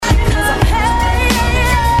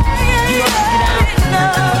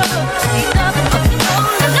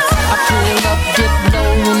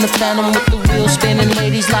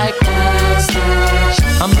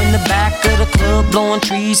blowing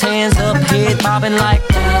trees, hands up, head bobbing like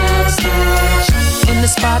dash, dash. In the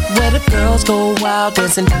spot where the girls go wild,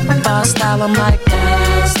 dancing by style, I'm like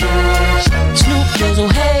dash, dash. Snoop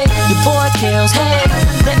Dizzle, hey, your boy Kels, hey,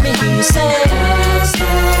 let me hear you say dash,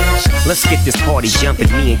 dash. Let's get this party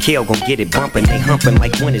jumping, me and Kel gon' get it bumping. They humping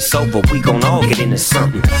like when it's over, we gon' all get into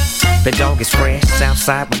something. The dog is fresh,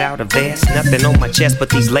 Southside without a vest. Nothing on my chest but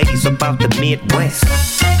these ladies about the Midwest.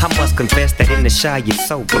 I must confess that in the shy you're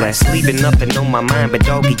so blessed. Leaving nothing on my mind but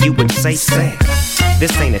doggy, you would say sex.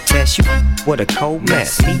 This ain't a test, you what a cold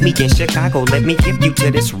mess. Meet me in Chicago, let me give you to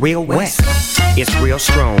this real West. It's real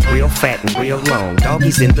strong, real fat and real long.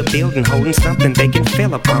 Doggies in the building holding something they can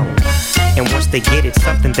feel upon. And once they get it,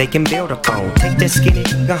 something they can build upon. Take that skinny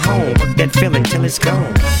nigga home, work that feeling till it's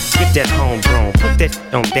gone. Get that homegrown, put that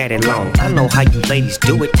on daddy long. I know how you ladies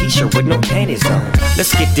do it, t-shirt with no panties on.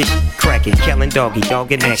 Let's get this crackin', Kel and doggy,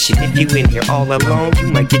 dog in action. If you in here all alone, you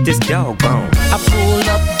might get this dog bone. I pull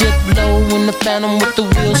up, dip low in the Phantom with the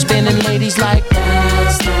wheels spinning, ladies like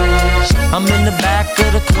dash, dash. I'm in the back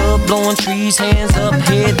of the club, blowing trees, hands up,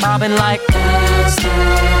 head bobbing like dash,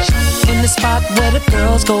 dash. In the spot where the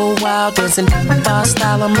girls go wild, dancing by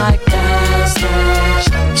style, I'm like dash, dash.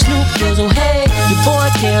 Snoop Dizzle, hey, your boy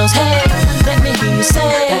Kels, hey, let me hear you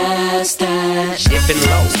say dash, dash. Dipping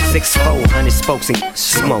low, 6'4", 100 spokes and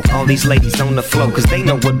smoke. All these ladies on the floor, cause they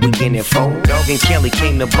know what we in it for. Dog and Kelly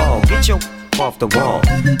came to ball, get your off the wall.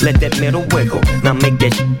 Let that middle wiggle, now make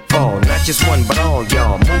that fall. Not just one, but all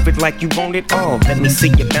y'all. Move it like you want it all. Let me see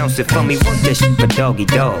you bounce it for me. Work that shit for doggy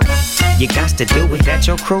dog. You got to do it, that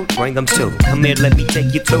your crew, bring them too. Come here, let me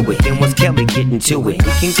take you through it. Then once Kelly getting to it,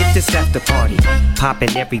 we can get this after party.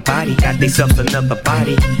 Poppin' everybody, got themselves another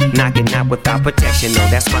body. Knocking out without protection, no,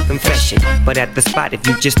 that's my confession. But at the spot, if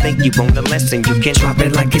you just think you want a lesson, you can drop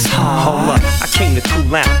it like it's hard. Hold up, I came to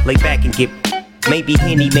cool out, lay back and get maybe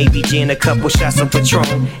Henny, maybe gin, a couple shots of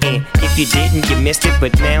Patron. And if you didn't, you missed it,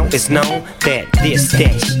 but now it's known that this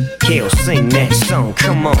dash, Kel, sing that song,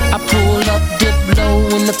 come on. I pull up, dip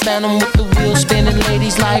low in the Phantom with the wheels spinning,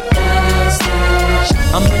 ladies like dash, dash.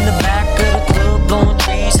 I'm in the back of the club, blowing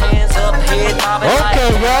trees, hands up, head bobbing like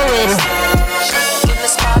dash, dash. In the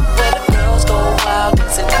spot where the girls go wild,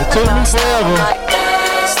 dancing it took me forever, like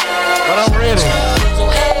dash, dash. but I'm ready.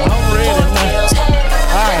 I'm ready now.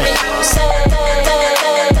 Alright.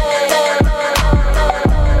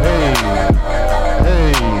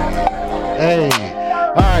 Hey,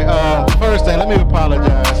 all right. First thing, let me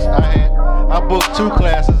apologize. I booked 2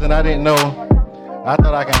 classes and I didn't know. I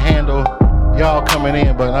thought I could handle y'all coming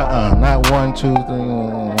in, but not 1, 2, 3.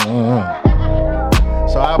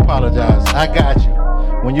 So I apologize. I got you.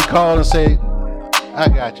 When you call and say, I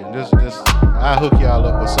got you. Just I hook y'all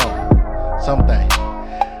up with something.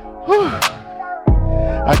 Whew.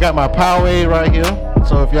 I got my Powerade right here.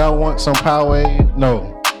 So if y'all want some Powerade,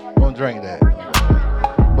 no, don't drink that.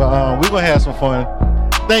 But we're gonna have some fun.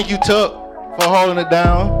 Thank you, Tuc, for holding it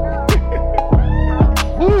down.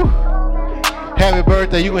 Woo. Happy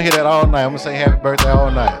birthday. You gonna hear that all night. I'm gonna say happy birthday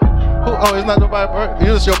all night. Oh, it's not nobody's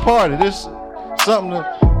birthday. It's your party. This something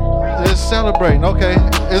to just celebrating. Okay.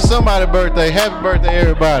 It's somebody's birthday. Happy birthday,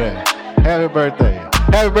 everybody. Happy birthday.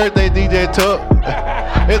 Happy birthday, DJ Tuc.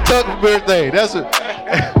 It's Tuc's birthday. That's it.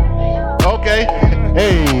 Okay.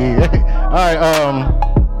 Hey. All right.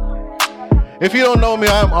 If you don't know me,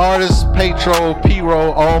 I'm artist Petro,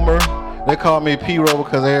 P-Roll, Ulmer. They call me P-Roll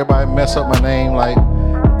because everybody mess up my name like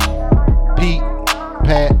Pete,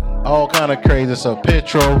 Pat, all kind of crazy stuff.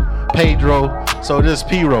 Petro, Pedro, so this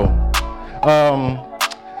P-Roll.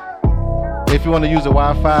 If you want to use the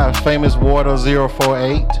Wi-Fi, famous water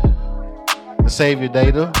 048 to save your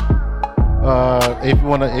data.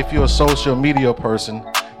 If you're a social media person,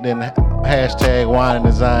 then hashtag Wine and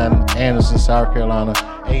Design, Anderson, South Carolina,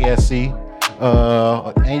 ASC.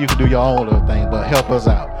 And you can do your own little thing, but help us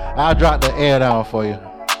out. I'll drop the air down for you.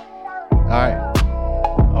 All right.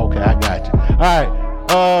 Okay, I got you. All right.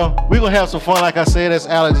 We're going to have some fun. Like I said, that's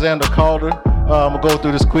Alexander Calder. I'm going to go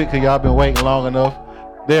through this quick because y'all been waiting long enough.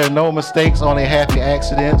 There are no mistakes, only happy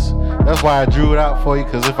accidents. That's why I drew it out for you,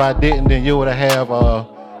 because if I didn't, then you would have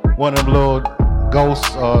one of them little ghost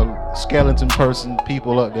skeleton person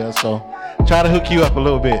people up there. So try to hook you up a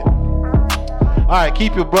little bit. All right,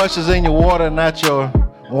 keep your brushes in your water, not your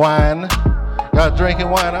wine. Y'all drinking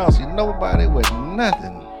wine? I don't see nobody with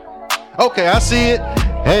nothing. Okay, I see it.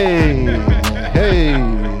 Hey.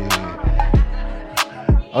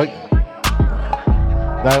 Okay.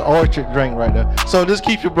 That orchard drink right there. So just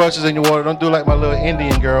keep your brushes in your water. Don't do like my little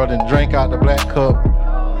Indian girl and drink out the black cup.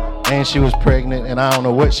 And she was pregnant, and I don't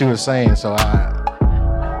know what she was saying, so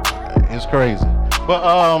it's crazy. But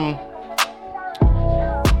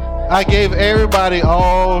I gave everybody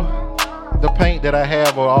all the paint that I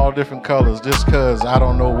have are all different colors just because I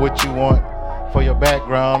don't know what you want for your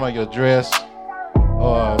background or your dress.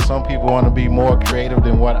 Some people want to be more creative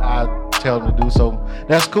than what I tell them to do, so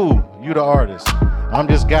that's cool. You the artist. I'm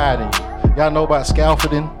just guiding you. Y'all know about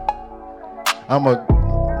scaffolding? I'm going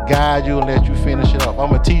to guide you and let you finish it up.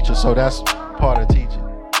 I'm a teacher, so that's part of teaching.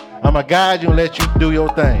 I'm going to guide you and let you do your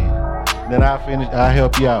thing. Then I'll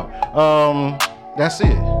help you out. That's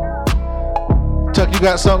it. Tuc, you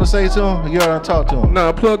got something to say to him? You already talked to him.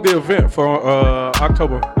 No, plug the event for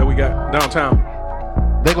October that we got downtown.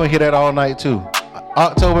 They're going to hear that all night too.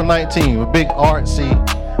 October 19th, a big artsy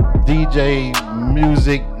DJ,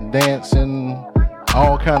 music, dancing,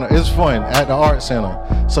 all kind of, it's fun at the art center.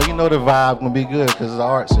 So you know the vibe gonna be good because it's the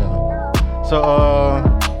art center. So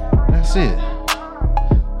that's it.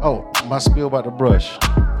 Oh, my spill about the brush.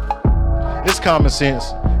 It's common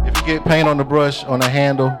sense. If you get paint on the brush, on the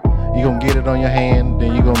handle, you're gonna get it on your hand,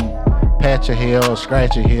 then you're gonna pat your hair or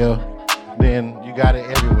scratch your hair, then you got it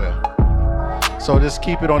everywhere. So just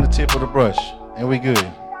keep it on the tip of the brush and we good,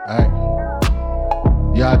 all right?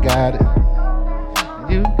 Y'all got it.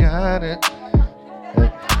 You got it.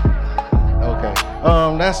 Okay.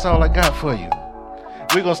 That's all I got for you.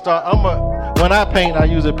 We're gonna start. When I paint, I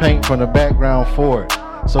usually paint from the background forward.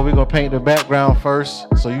 So we're gonna paint the background first.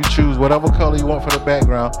 So you choose whatever color you want for the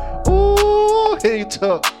background. Ooh, here you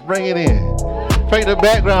Tuc, bring it in. Paint the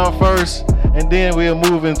background first, and then we'll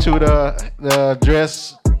move into the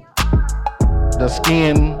dress, the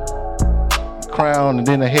skin, crown, and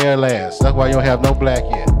then the hair last. That's why you don't have no black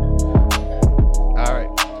yet. All right.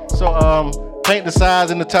 So paint the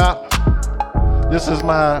sides and the top. This is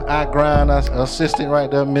my eye grind assistant right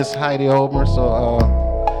there, Miss Heidi Ulmer. So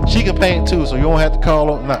she can paint too, so you don't have to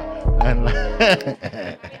call her. No.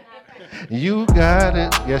 You got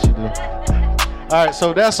it. Yes, you do. All right,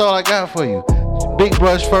 so that's all I got for you. Big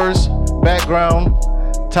brush first, background,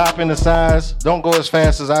 top and the sides. Don't go as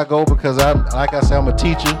fast as I go because like I said, I'm a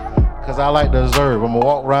teacher because I like to observe. I'm gonna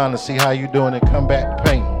walk around and see how you doing and come back to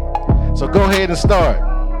painting. So go ahead and start.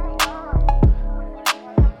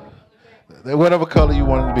 Whatever color you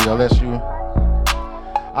want it to be, unless you.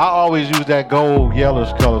 I always use that gold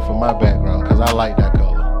yellowish color for my background because I like that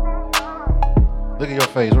color. Look at your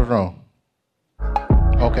face. What's wrong?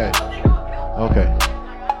 Okay. Okay.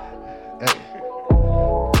 Hey.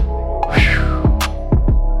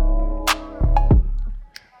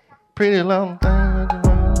 Pretty long time.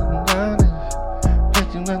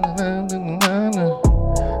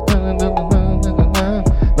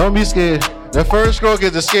 Don't be scared. The first stroke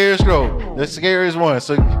is the scariest stroke. The scariest one.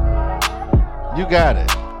 So you got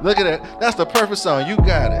it. Look at that. That's the perfect song. You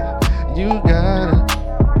got it. You got it.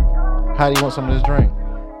 How do you want some of this drink?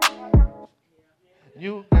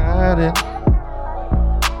 You got it.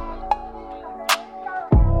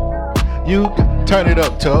 Turn it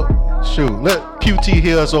up, Tuc. Shoot. Let QT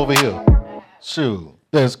hear us over here. Shoot.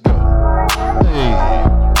 Let's go. Hey.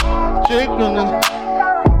 Chicken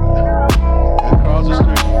across the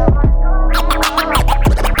street.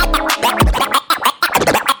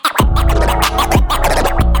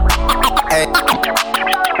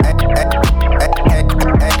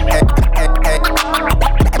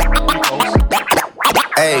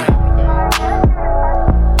 Hey.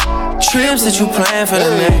 Trips that you plan for the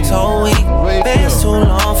next whole week. Bands too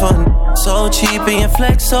long for so cheap and your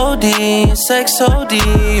flex OD and sex OD.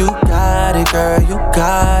 You got it, girl, you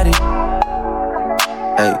got it.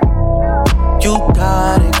 Hey. You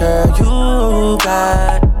got it, girl, you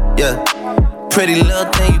got it. Yeah. Pretty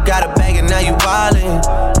little thing, you got a bag and now you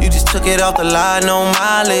wildin'. You just took it off the line, no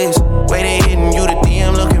mileage. Way they hitting you, the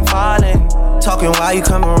DM looking violent. Talking while you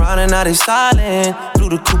come around and now they silent. Flew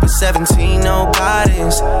the coupe at 17, no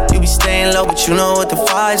guidance. You be staying low, but you know what the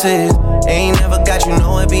price is. Ain't never got you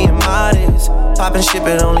know it being modest. Poppin' shit,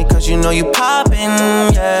 but only cause you know you poppin',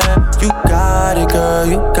 yeah. You got it, girl,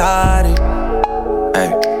 you got it.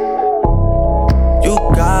 Hey. You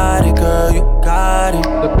got it, girl, you got it.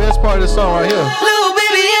 The best part of the song right here. Little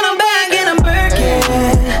baby in a bag in a Birkin.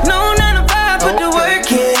 No 9 to 5, put the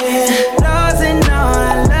work in. Laws and all,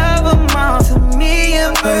 I love them all. To me,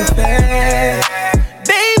 you're perfect.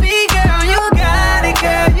 Baby girl, you got it,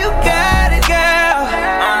 girl. You got it, girl.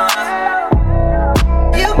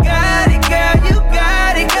 You got it, girl. You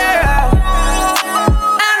got it, girl.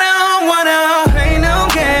 I don't wanna play no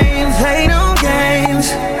games, play no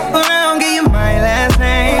games. But I don't give you my last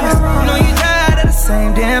name. Know you tired of the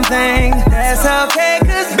same damn thing. That's okay.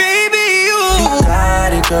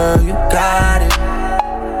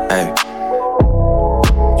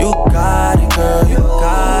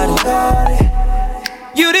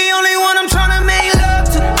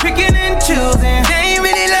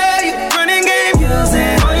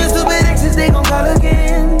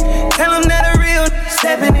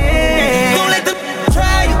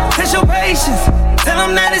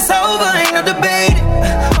 it's over, ain't no debating.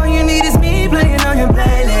 All you need is me playing on your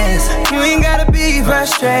playlist. You ain't gotta be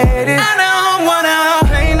frustrated. I don't wanna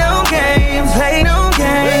play no games, play no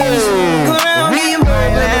games. Go around me and my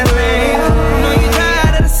last name. Know you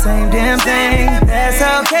tired of the same damn thing. That's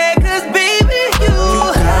okay, cause baby, you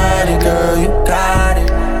got it, girl, you got it.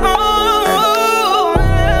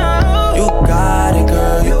 You got it,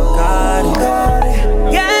 girl, you got it. Got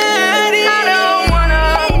it. I don't wanna.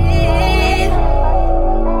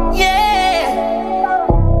 Yeah.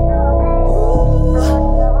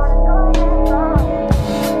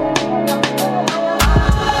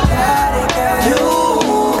 Got it, girl, you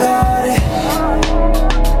got it.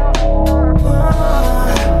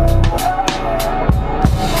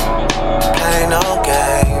 Play no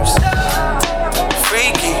games.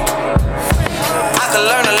 Freaky. I could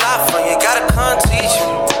learn a lot from you, gotta come teach me.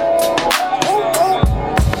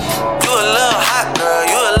 You a little hot girl,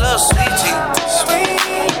 you a little sweetie.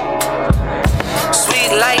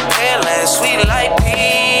 Sweet like pearland, sweet like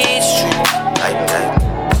peach tree. Like that.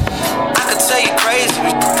 I could tell you crazy,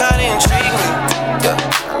 but you kinda intrigue me. Yeah,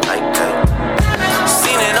 I like that.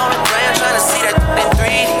 Seen it on the ground, trying to see that in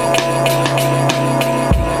 3D.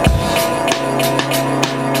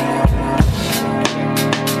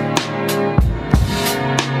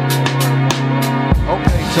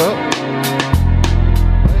 Okay, Tuc.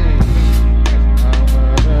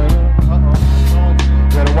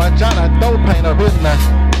 Better watch out, I throw paint up here now.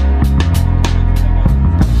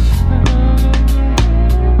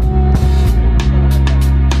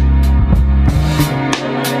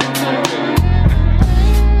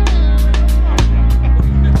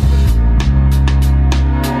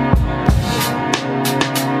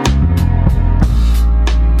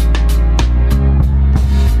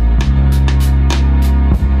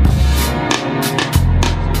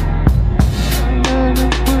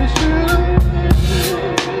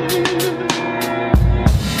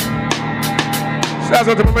 Shouts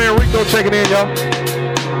out to my man Rico checking in, y'all.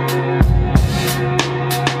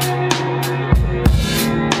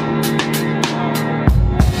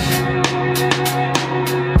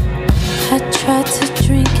 I tried to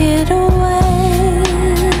drink it away.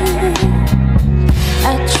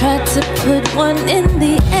 I tried to put one in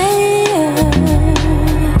the air.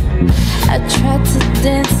 I tried to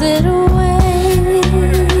dance it away.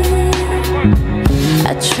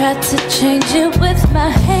 I tried to change it with my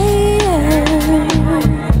hair.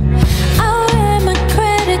 I wear my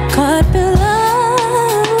credit card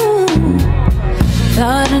below.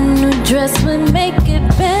 Thought a new dress would make it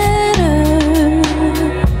better.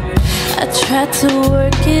 I tried to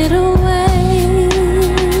work it away,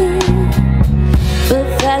 but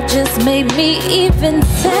that just made me even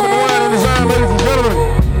sadder.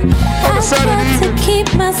 I tried to keep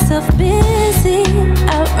myself busy.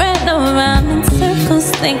 I ran around in circles,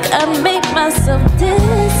 think I made myself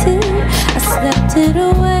dizzy. I slept it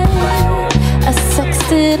away, I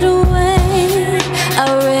sexed it away, I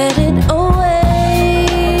read it away.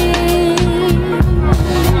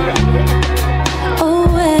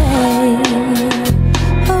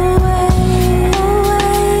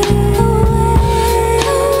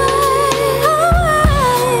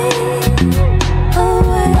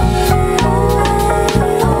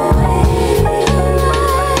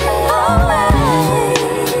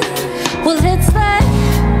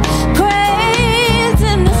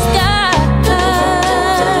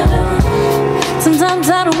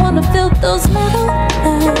 Those metal eyes.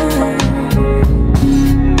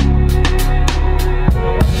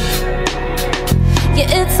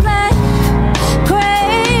 Yeah, it's like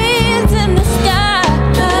cranes in the sky.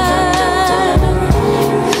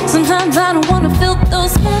 Sometimes I don't wanna feel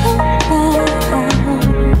those metal eyes.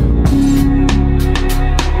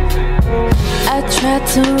 I tried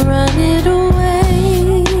to run it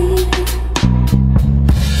away.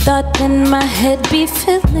 Thought then my head be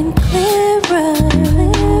feeling clearer.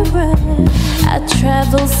 I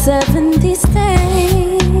traveled 70 states.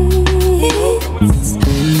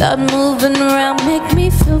 Thought moving around make me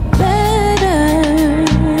feel better.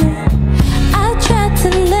 I tried to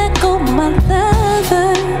let go my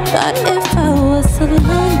lover. Thought if I was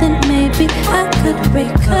alone then maybe I could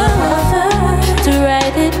recover. To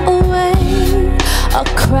write it away or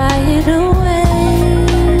cry it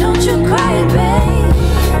away. Don't you cry, baby.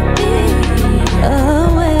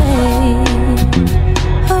 Away.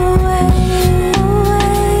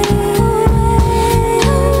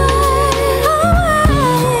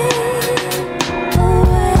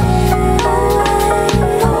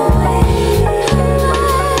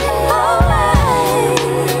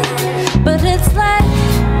 But it's like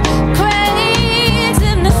cranes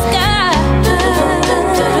in the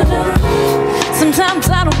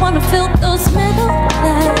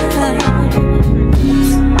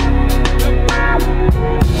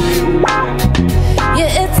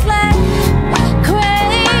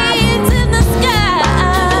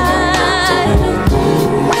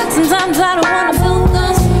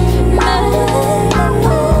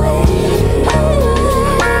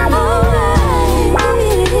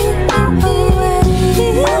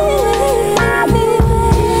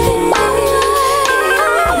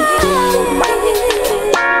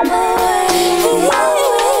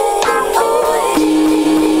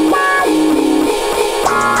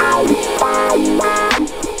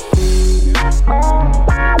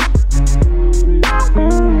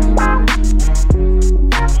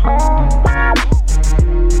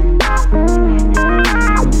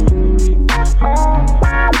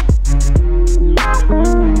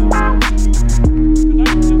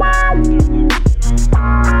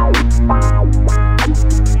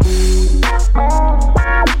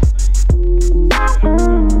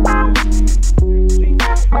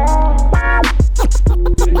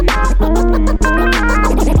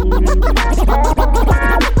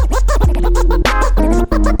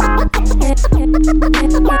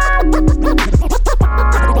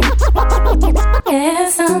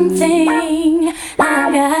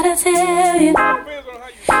you.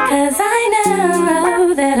 Cause I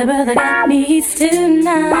know that a brother got needs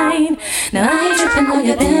tonight. Now I ain't tripping on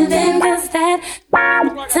your bend, cause that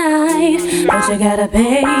tight. But you gotta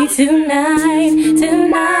pay tonight.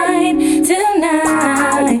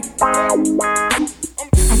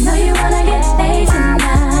 I know you wanna get paid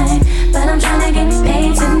tonight, but I'm tryna get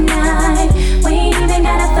paid tonight. We ain't even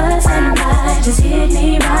gotta fuss and fight, just hit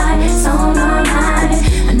me right, so all night.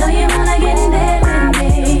 I know you wanna get in bed with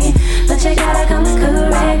me, but you gotta come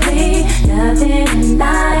correctly. Nothing in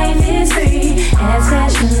life is free,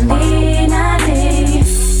 especially not me.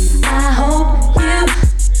 I hope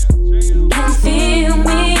you can feel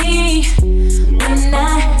me when I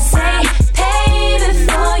say pay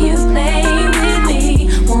before you play with me.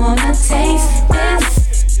 Wanna taste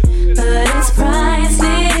this, but it's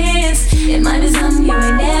priceless. It might be something you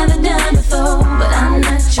ain't never done before, but I'm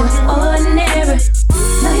not your ordinary.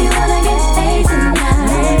 Know you wanna get paid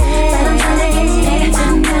tonight, but I'm tryna get paid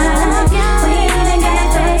tonight. We ain't even gotta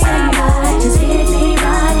face anybody, just hit me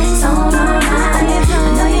right, so all night. I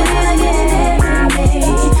know you wanna get it every day,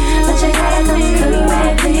 but you gotta do it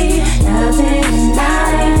correctly. Nothing in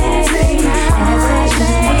life is free,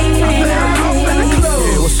 especially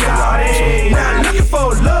not looking for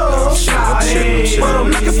love, but I'm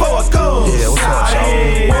looking for a goal.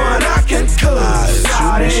 One I can cook,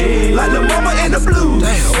 like the mama in the blues.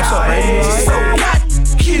 She's so hot,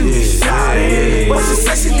 cute, but she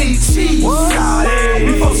says she needs cheese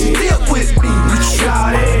before she deal with me.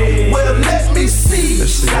 Well, let me see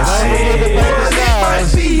what it might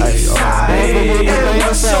be, and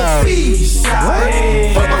what's your fee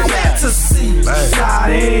for my fantasy.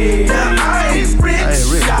 Now I ain't rich,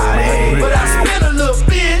 but I spend a little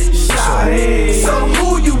bit. So who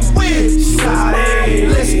you with?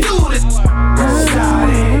 Let's do this. I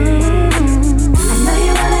know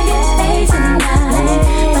you wanna get paid tonight,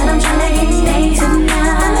 but I'm tryna get paid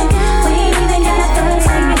tonight. We ain't even gotta fuss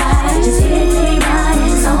anybody, just hit me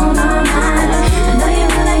right, so all night. I know you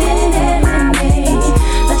wanna get in bed with me,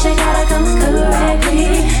 but you gotta come correctly.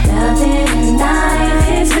 Nothing in life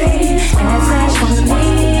is free,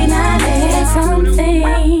 especially not it.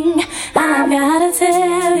 Something I've gotta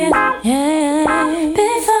tell you, yeah,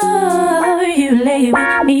 before you lay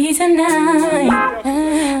with me tonight. I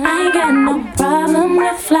ain't got no problem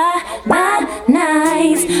with fly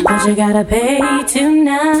nights, but you gotta pay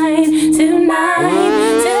tonight.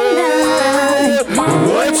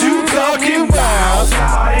 What you talking about?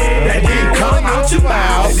 That didn't come out your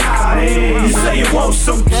mouth. You say you want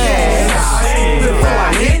some cash before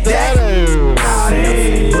I hit that,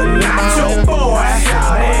 but not your boy. I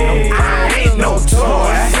ain't no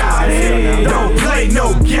toy. Don't play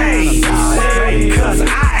no games, cause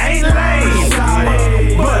I ain't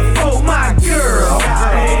lame. But for my girl, I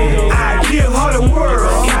give her the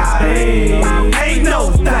world. Ain't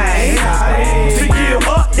no thing to give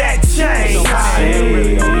up that chain. I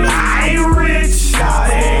ain't rich,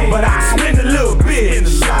 but I spend a little bit.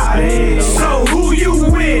 So who you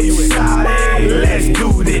with? Let's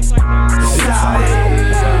do this.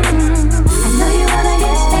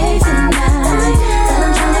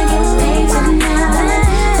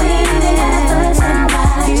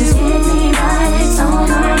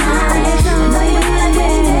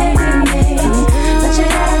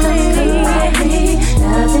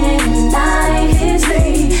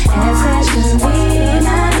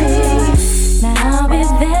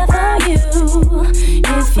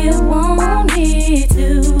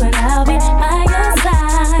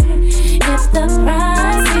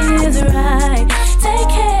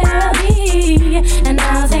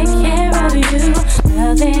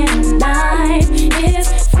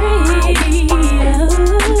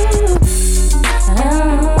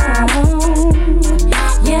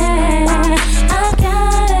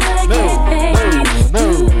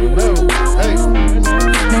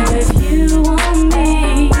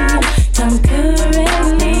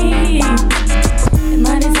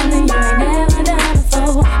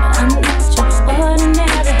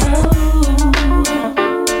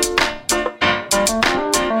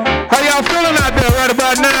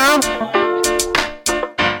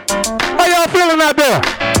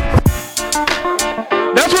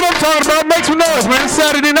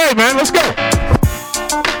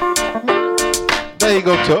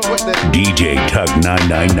 DJ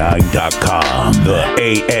Tuc999.com. The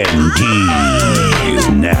AND is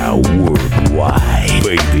now worldwide,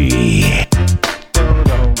 baby.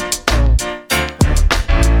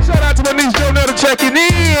 Shout out to my niece Joe Nutter checking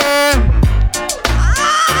in.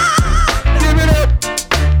 Give it up.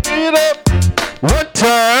 Give it up. One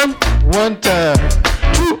time.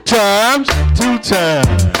 Two times.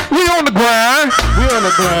 We on the grind.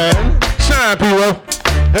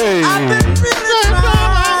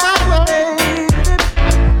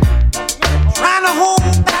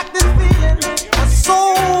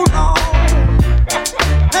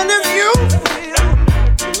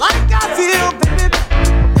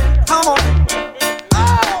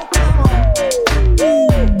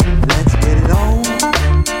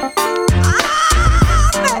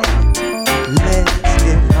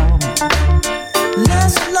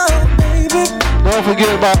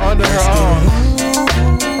 called Under Her Arms.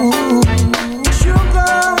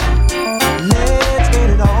 Sugar, let's get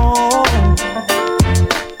it on.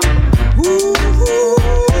 Ooh,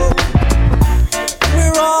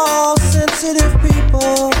 we're all sensitive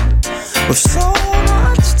people with so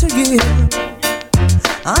much to give.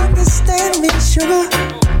 Understand me, sugar.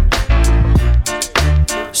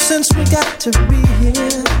 Since we got to be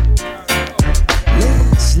here,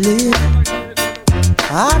 let's live.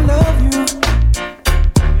 I love you.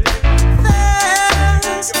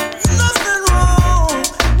 There's nothing wrong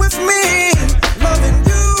with me loving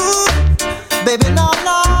you, baby. No,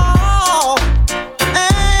 no.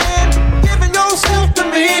 And giving yourself to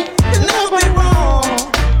me is nothing wrong.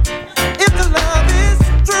 If the love is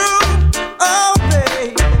true, oh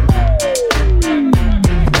baby,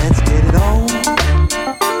 let's get it on.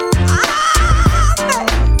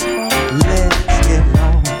 Let's get it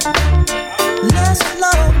on. Let's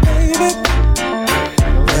love, baby.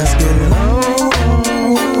 Let's get it on.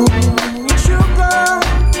 Sugar,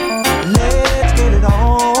 let's get it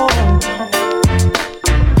on.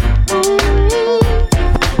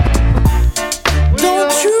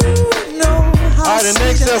 Don't you know how All right, the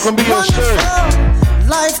next step gonna be your shirt. wonderful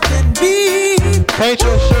life can be? Paint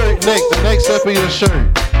your shirt next. The next step of your shirt.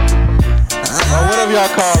 Or whatever y'all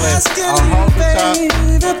call it. Asking I'll you, hold the top.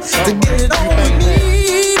 baby, to get it on with me.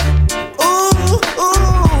 Ooh,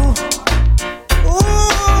 ooh,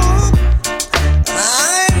 ooh.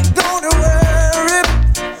 I ain't gonna worry.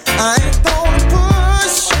 I ain't gonna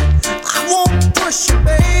push. I won't push you,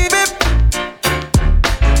 baby.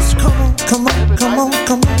 Just come on, come on, come on,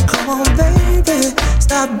 come on, come on, baby.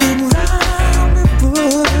 Stop beating around the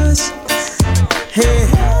bush. Hey,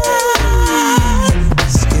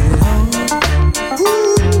 let's get it on.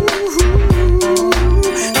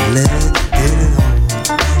 Let's get it on.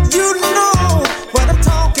 You know what I'm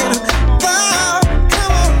talking about.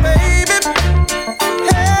 Come on, baby.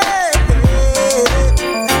 Hey,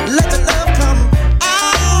 let the love come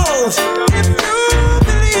out. If you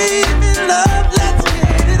believe in love, let's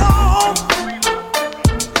get it on.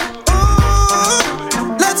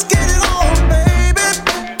 Ooh, let's get it on, baby.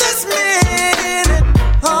 This minute,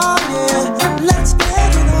 oh yeah, let's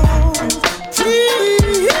get it on.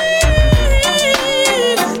 Please,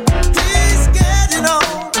 please get it on.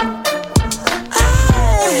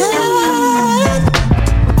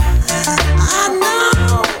 I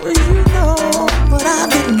know, you know what I've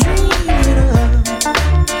been dreaming of.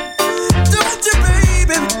 Don't you,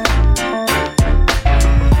 baby?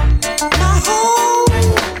 My whole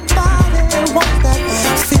body wants that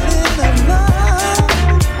feeling of love.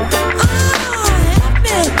 Help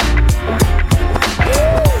me.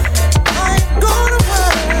 I ain't gonna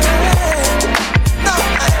worry. No,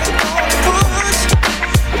 I ain't gonna push.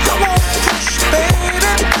 I won't push,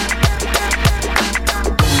 baby.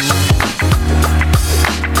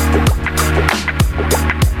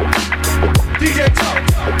 DJ Tuc,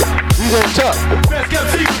 DJ Tuc. best kept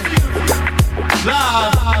secret.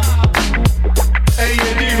 Live.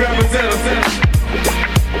 A&D representative.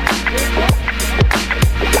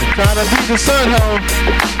 Trying to beat the sun home.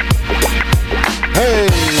 Hey.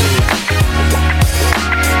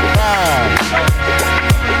 5,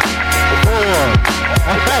 4.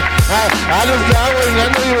 I knew you weren't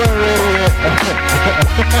ready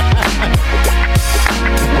yet.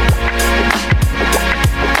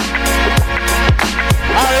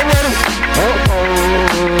 All right, ready?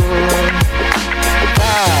 Uh-oh.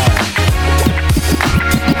 5,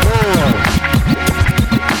 4,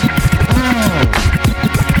 3,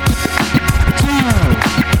 2,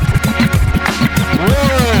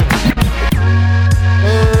 1.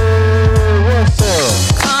 Hey, what's up?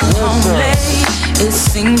 Come home late, it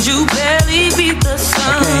seems you barely beat the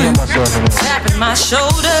sun. Tapping my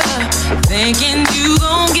shoulder, thinking you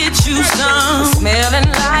gon' get you some. Smelling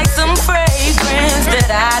like some fragrance that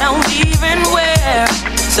I don't even wear.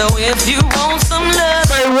 So if you want some love,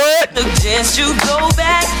 Say what? suggest you go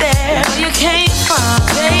back there where you came from.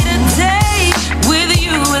 Day to day with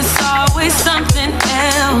you, it's always something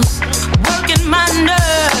else. Working my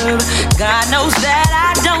nerve, God knows that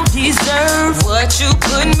I don't deserve what you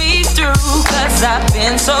put me through. Cause I've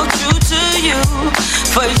been so true to you.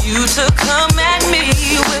 For you to come at me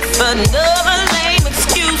with another lame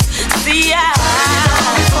excuse. See, I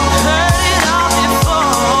heard it all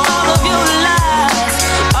before. All of your lies,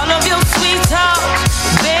 all of your sweet talk.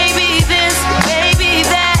 Baby this, baby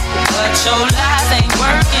that. But your lies ain't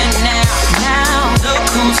working now. Now, look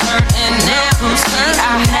who's hurting now. See,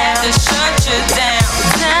 I had to shut you down.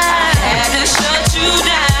 I had to shut you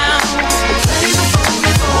down.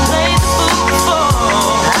 Play the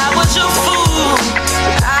fool, I was your fool.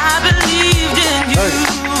 I believed in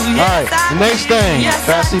you. Alright, the next thing, if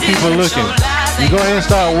I see people looking, you go ahead and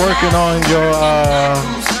start working on your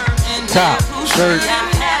top, shirt,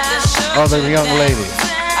 of the young lady.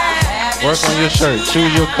 Work on your shirt.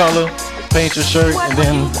 Choose your color, paint your shirt, and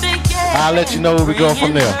then I'll let you know where we go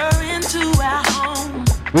from there.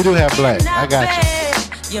 We do have black. I got you.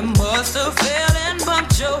 You must have fell and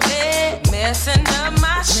bumped your head, messing up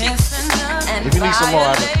my shit. If you need some more,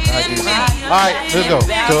 I'll give you some. Alright, let's go.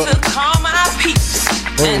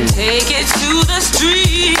 And take it to the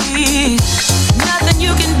streets. Nothing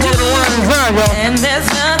you can do, and there's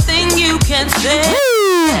nothing you can say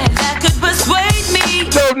that could persuade me.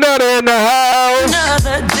 Dope Nutter in the house.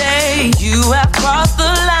 Another day, you have crossed the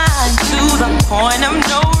line to the point of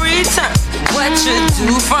no return. What you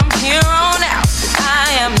do from here on out,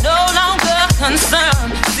 I am no longer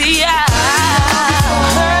concerned. See, I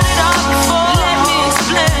heard it all before. Let me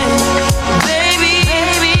explain, baby.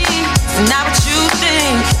 It's not what you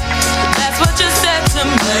think. That's what you said to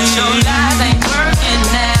me. But your lies ain't working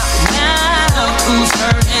now. Look who's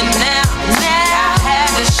hurting now. I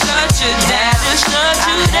had to shut you down. Shut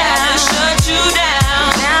you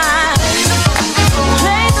down.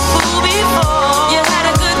 Played the fool before. You had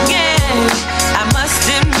a good game. I must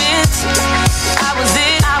admit, I was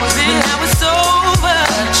in, but now it's over.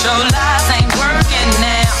 But your lies ain't working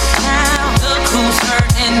now. Look who's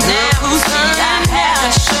hurting now. I had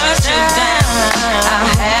to shut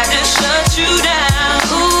you down.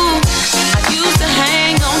 Ooh, I used to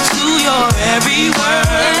hang on to your every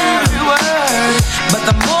word. But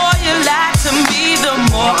the more you lied to me, the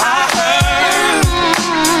more I heard.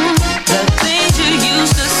 The things you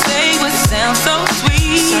used to say would sound so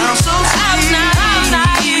sweet. I was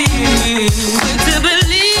naive, quick to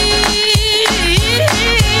believe.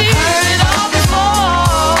 Heard it all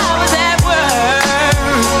before. I was at work.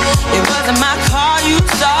 It wasn't my car you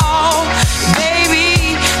saw,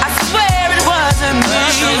 baby. I swear it wasn't me.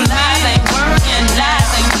 Your lies ain't working now.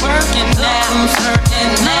 Who's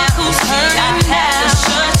hurting now? I had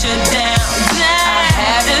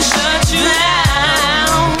to shut you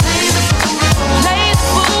down. Play the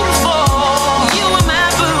fool before. You were my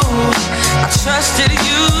boo. I trusted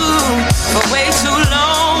you for way too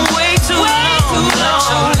long.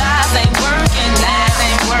 Your lies ain't working now.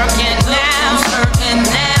 Who's hurting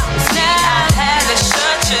now? I had to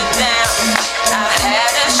shut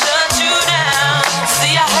you down.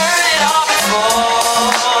 See, I heard it all before.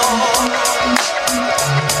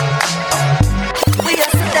 We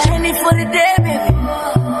are the Henny for the day, baby.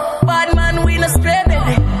 Bad man, we no stray,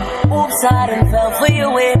 baby. Oops, I done fell for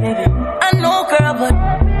your way, baby. I know, girl, but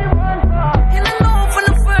you know from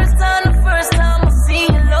the first time I seen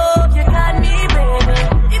your love, you got me, baby.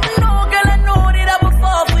 Even though, girl, I know that I would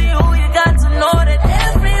fall for you, you got to know that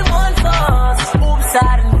everyone falls. Oops, I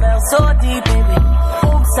done fell so deep, baby.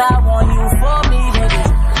 Oops, I want you for me, baby.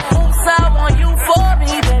 Oops, I want you for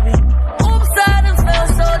me, baby. Oops, I done fell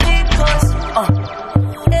so deep, cause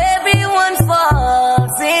everyone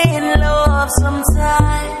falls in love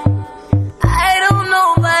sometime. I don't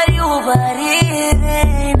know about you, but it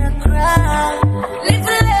ain't a crime. If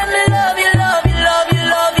you let me love you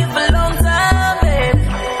for a long time, baby.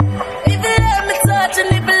 If you let me touch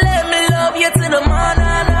and if you let me love you to the morning.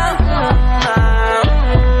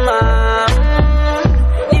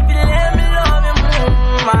 If you let me love you,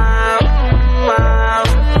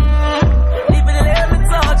 if you let me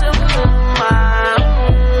touch you,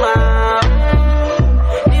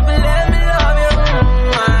 if you let me love you,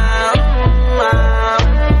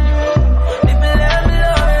 if you let me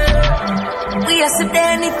love you. We are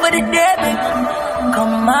Danny for the day, baby.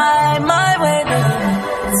 Come my way, baby.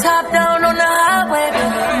 Top down on the highway,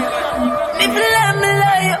 baby. If you let me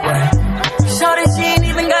love you. Shorty, she ain't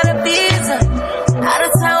even got a visa. Out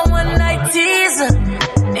of town one night teaser.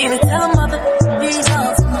 Need to tell her mother these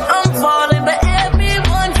hoes. I'm falling, but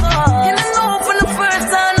everyone falls. And I know from the first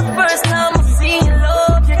time I seen your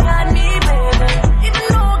love, you got me, baby. Even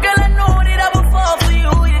though, girl, I know that I would fall for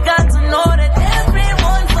you, you got to know that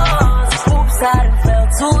everyone falls. Oops, I done fell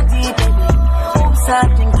too deep, baby. Oops, I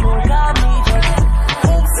think you got me, baby.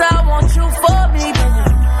 Oops, I want you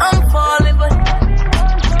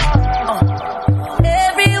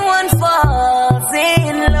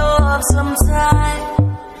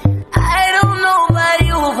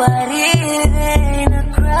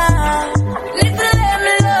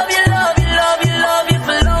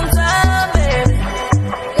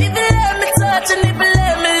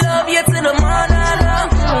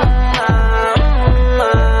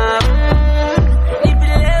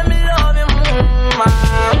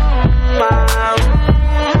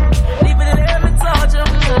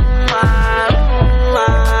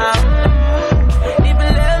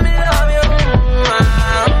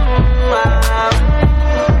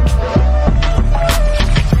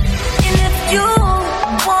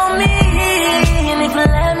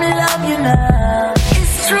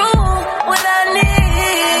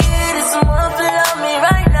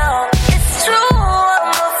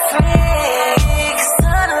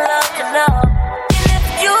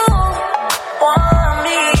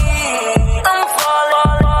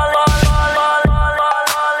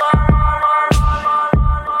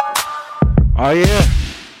Oh, yeah.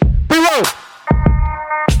 P-Lo!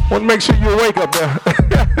 Want to make sure you awake up there.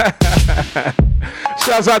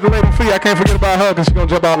 Shouts out to Lady Fee. I can't forget about her because she's going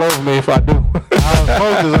to jump all over me if I do.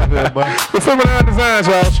 Up there, buddy. The Feminine Designs,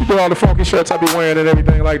 y'all. She do all the funky shirts I be wearing and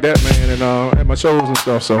everything like that, man. And at my shows and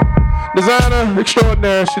stuff. So, designer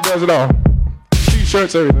extraordinaire. She does it all.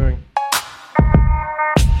 T-shirts, everything.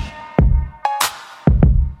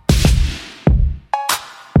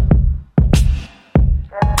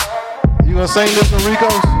 You gonna sing this in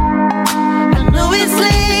Ricos? I know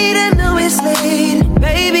it's late,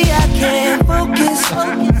 baby, I can't focus.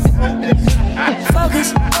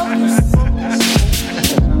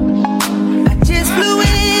 I just flew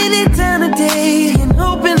in town today and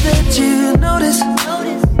hoping that you notice.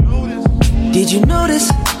 Did you notice?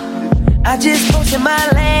 I just posted my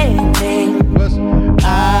landing.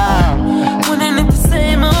 Wondering if the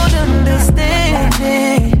same old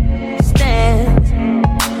understanding stands.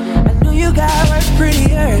 I know you got work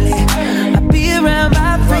pretty early. I'll be around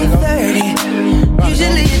by 3:30.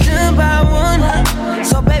 Usually you're done by 1.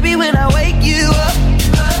 So baby, when I wake you up,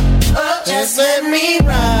 just let me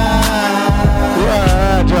ride,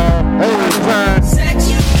 y'all. Hey, sex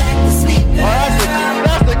you back to sleep, girl.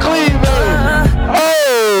 That's the clean version.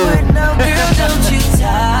 No, girl, don't you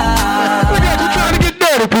tie. Look at you trying to get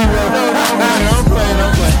dirty, people. I'm playing.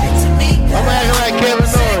 I'm acting like Kevin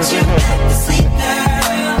Norris.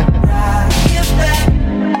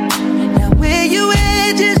 Now where you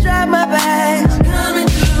at? Just drive my back. Coming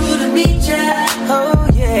through to meet ya. Oh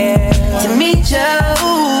yeah, to meet ya.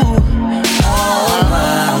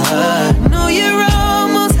 Know you're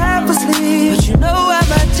almost half asleep, but you know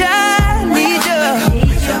I'm a child. Need ya,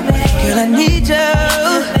 girl, I need ya.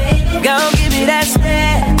 Gon' give me that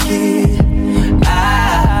stacky.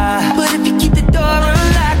 But if you keep the door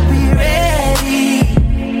unlocked, be ready.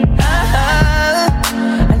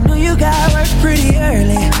 I know you got work pretty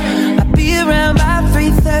early. I'll be around by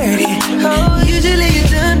 3:30. Oh, usually you're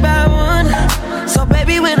done by 1. So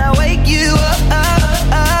baby, when I wake you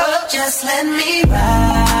up, just let me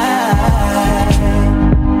ride.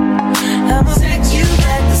 I'ma sex you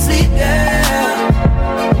back to sleep, girl.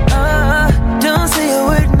 Don't say a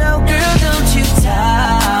word, no, girl, don't you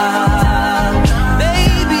tie.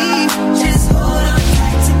 Baby, just hold on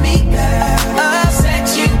tight to me, girl. I'll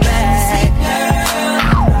sex you back to sleep, girl.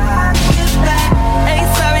 Rock you back. Ain't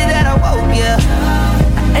sorry that I woke ya.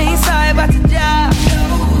 I ain't sorry about the job.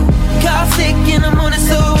 Call sick in the morning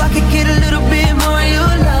so I could get a little bit more of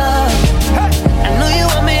your love. I know you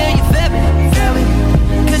want me and you feel me,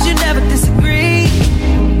 cause you never disagree.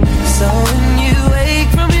 So when you wake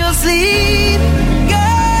from your sleep,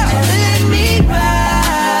 girl, let me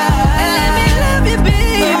ride, let me love you,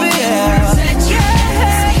 baby.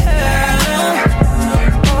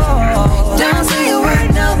 Don't say a word,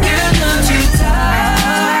 no, girl, don't you tie.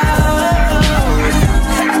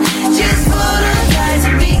 Just hold on tight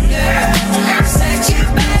to me, girl. Sex you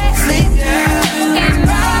back, sleep, girl, and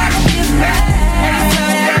rock you back.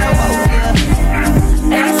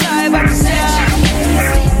 Ain't sorry about the sex.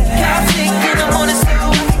 Call sick in the morning so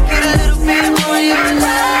I can get a little bit more of your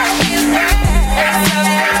love.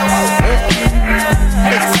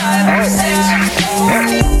 Ain't sorry about the sex.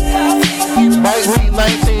 Bike Week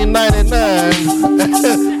 1999.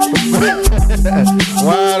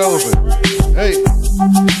 Wide open. Hey.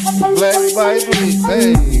 Black Bike Week.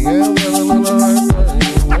 Hey.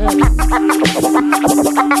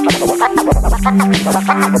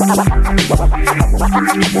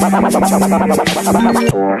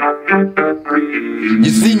 You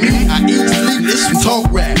see me, I eat, sleep, this and talk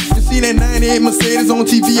rap. You see that 98 Mercedes on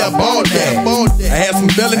TV, I bought that. I had some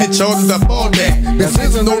felony charges, I bought that. Been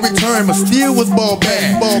since no return, but still was ball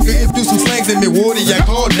back. Getting through some slangs in Milwaukee, I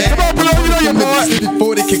called that.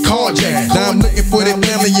 Before they can call Jack. Now I'm looking for that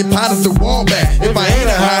family and partners to wall back. If I ain't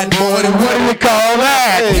a hot boy, then what do we call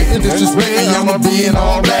that? If disrespect me, I'ma be in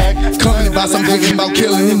all black. Coming about some thinking about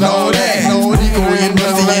killing and all that. No, Rico and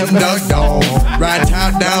Rusty and Duck Dog. Ride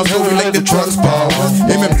top down so we let the trucks ball.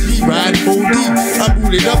 MMT ride 4D. I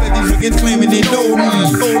booted up at these niggas claiming they know me.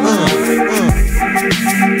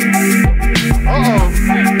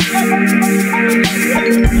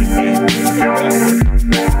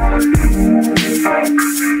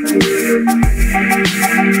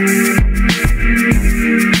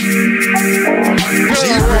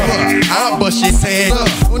 I'll bust your head up.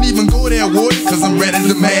 Don't even go there, Woody, cause I'm ready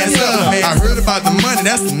to mass up. I heard about the money,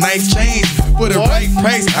 that's a nice change. For the right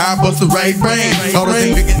price, I bust the right brain. All the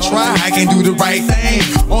things we can try, I can do the right thing.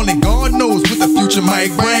 Only God knows what the future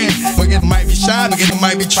might bring. Niggas might be shy, niggas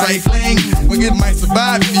might be trifling. Niggas might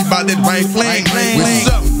survive if you bout that right flame. With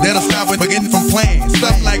something that'll stop with getting from playing.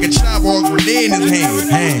 Something like a child walk with lead in his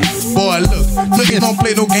hand. Boy, look, you don't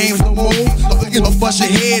play no games no more. I'll bust your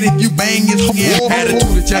head if you bang his whole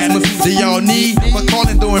attitude adjustments that y'all need. But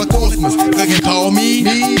calling doing enforcements, they can call me.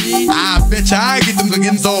 I bet ya I get them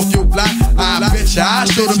against off your block. I bet ya I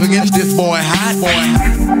show them against this boy hot.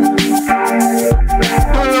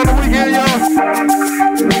 Put it on the weekend, y'all.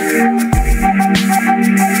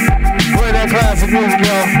 Play that classic music,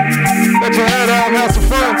 y'all. Let your head out and have some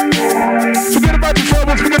fun. Forget about your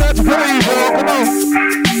troubles, forget about your pain, y'all. Come on.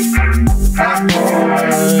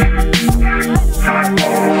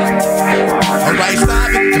 Alright, stop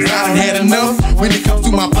it, cause I done had enough. When it comes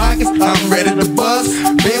to my pockets, I'm ready to bust.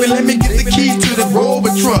 Baby, let me get the keys to the Rover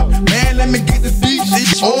truck. Man, let me get the beat,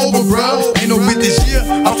 this over, bro. Ain't no bit this year,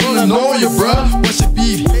 I'm feeling loyal, bro. What should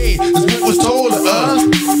be paid is what was told to us.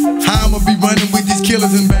 How I'ma be running with these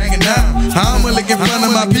killers and banging down. How I'ma look in front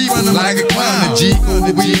of my people like a clown. The G code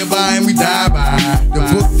that we live by and we die by. The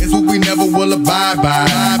book is what we never will abide by.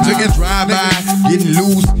 Took a drive-by, getting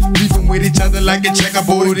loose. Beefing with each other like a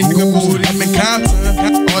checkerboard and goose. Up in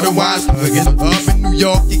Compton, otherwise hugging. Up in New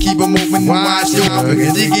York, you keep them moving. Watch your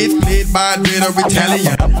hugging. You get played by a bit of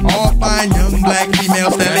Italian. All fine young black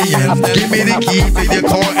female stallion. Give me the key to your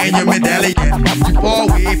car and your medallion. You fall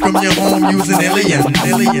away from your home using alien.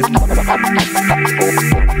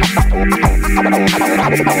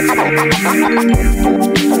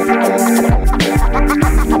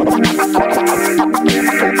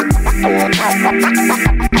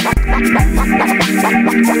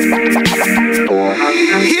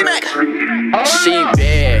 She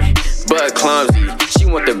bad, but clumsy. She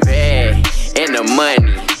want the bag and the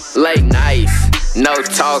money. Late nights, no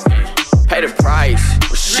talking. Pay the price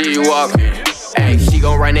when she walking. Ay, she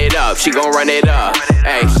gon' run it up, she gon' run it up.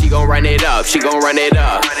 Ay, she gon' run it up, she gon' run it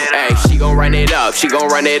up. Ay, she gon' run it up, she gon'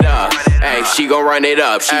 run it up. Ay, she gon' run it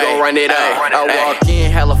up, she gon' run it up. I walk in,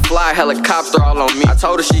 hella fly, helicopter all on me. I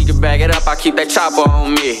told her she could bag it up, I keep that chopper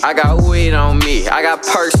on me. I got weed on me, I got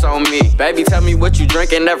perks on me. Baby, tell me what you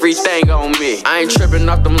drinking, everything on me. I ain't tripping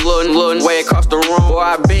off them little way across the room. Boy,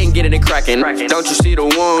 I been getting it cracking. Don't you see the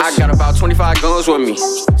wounds? I got about 25 guns with me.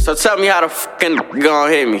 So tell me how the fucking gon'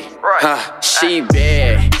 hit me. She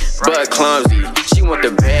bad, but clumsy. She want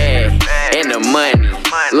the bag and the money.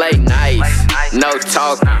 Late nights, no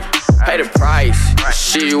talking. Pay the price,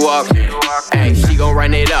 she walking. Ay, she gon'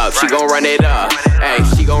 run it up, she gon' run it up. Ay,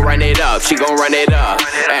 she gon' run it up, she gon' run it up.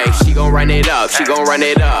 Ay, she gon' run it up, she gon' run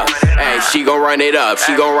it up. Ay, she gon' run it up,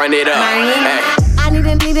 she gon' run it up. Ay. I need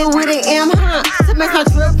it with an M, huh? To make her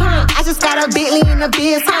drip, huh? I just got a Bentley in the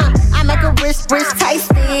biz, huh? I make a rich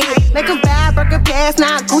tasty. Make a bad burger pass,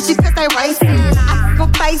 not Gucci, cause they racist. I go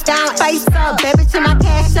face down, face up, baby, to my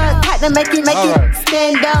cash up. Had to make it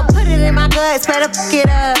stand up. Put it in my guts, better get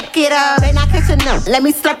up. They not catch enough, let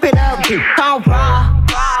me slurp it up. Don't raw,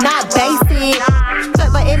 not basic.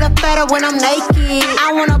 But it look better when I'm naked.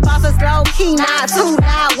 I wanna boss us low key, not too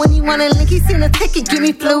loud. When you wanna link, you send a ticket, give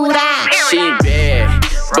me flued out. She bad,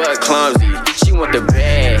 but clumsy. She want the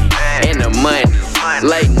bag and the money.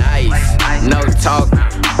 Late nights, no talking.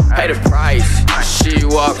 Pay the price, she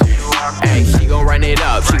walking. Ay, she gon' run it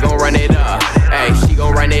up, she gon' run it up. Ay, she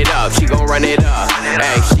gon' run it up, she gon' run it up.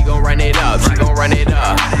 Ay, she gon' run it up, she gon' run it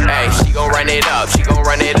up. Ay, she gon' run it up, she gon'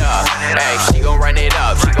 run it up. Ay, she gon' run it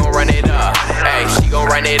up, she gon' run it up. Ay, she gon'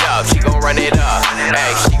 run it up, she gon' run it up.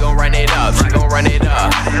 Ay, she gon' run it up, she gon' run it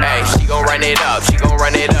up. Ay, she gon' run it up, she gon'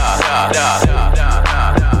 run it up.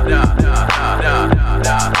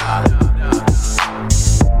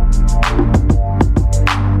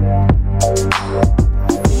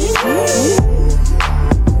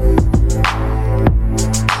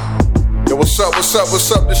 Yo, what's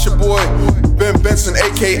up? This your boy Ben Benson,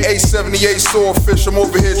 aka 78 Swordfish. I'm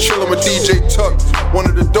over here chilling with DJ Tuc, one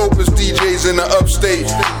of the dopest DJs in the upstate.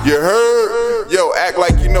 You heard? Yo, act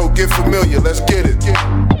like you know, get familiar. Let's get it.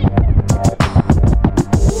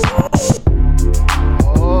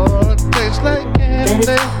 Oh, it tastes like candy.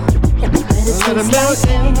 Let it melt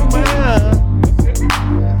in your mouth.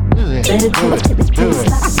 Do it.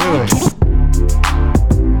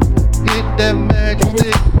 Get that magic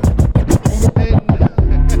stick.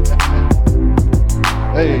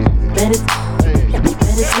 Hey.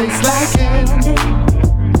 Tastes like candy.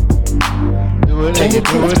 Do it and you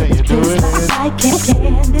do it and you do it.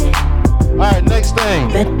 Alright, next thing.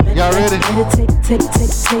 Y'all ready?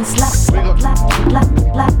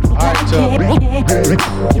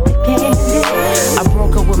 I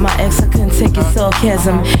broke up with my ex, I couldn't take his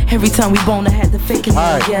sarcasm. Every time we bone, I had to fake an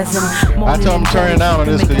orgasm. I told him turn down on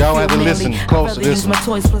this because y'all have to listen close to this. My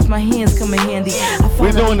toys plus my hands come in handy.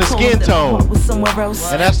 We're doing the skin tone,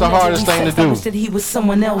 and that's the hardest thing to do.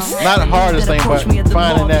 Not the hardest thing, but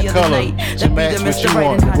finding that color to match what you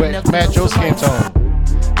want, to match your skin tone.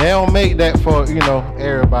 They don't make that for,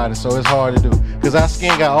 everybody, so it's hard to do. Because our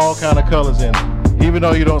skin got all kind of colors in it. Even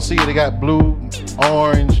though you don't see it, they got blue,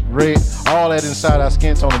 orange, red, all that inside our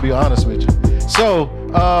skin tone, to be honest with you. So,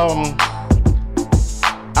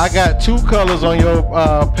 I got 2 colors on your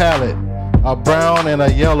palette, a brown and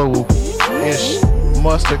a yellowish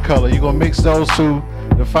mustard color. You're going to mix those 2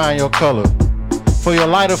 to find your color. For your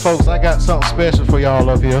lighter folks, I got something special for y'all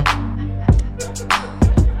up here.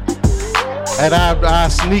 And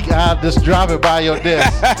I'll just drop it by your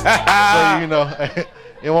desk. So,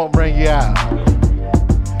 it won't bring you out.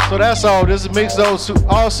 So that's all. Just mix those 2.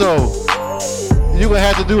 Also, you're going to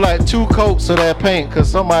have to do like 2 coats of that paint because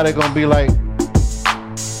somebody going to be like,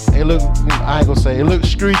 it looks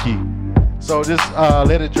streaky. So just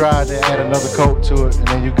let it dry, then add another coat to it, and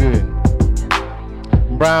then you're good.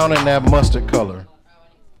 Brown and that mustard color.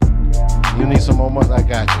 You need some more mustard? I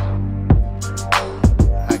got you.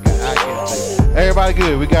 Everybody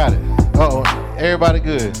good? We got it. Everybody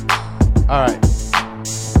good. All right.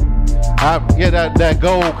 That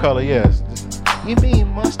gold color, yes. You mean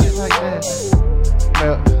mustard like that?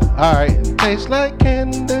 All right. Tastes like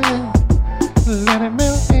candy. Let it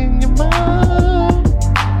melt in your mouth.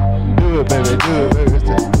 Do it, baby. Do it, baby.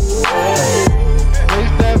 Taste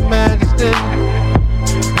that magic stick.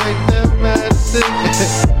 Make that magic stick.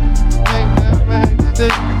 Make that magic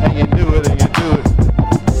stick. And you do it, and you do it.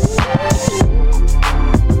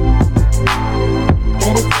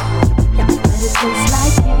 Let it taste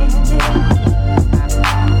like candy.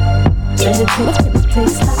 Let it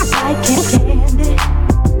taste like candy.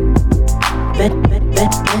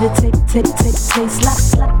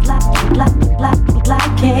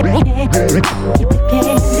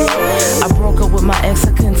 I broke up with my ex,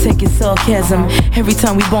 I couldn't take his sarcasm. Every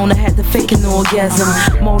time we bone, I had to fake an orgasm.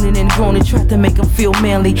 Moaning and groaning, tried to make him feel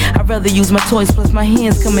manly. I'd rather use my toys plus my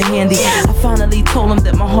hands come in handy. I finally told him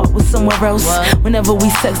that my heart was somewhere else. Whenever we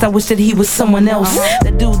sexed, I wish that he was someone else.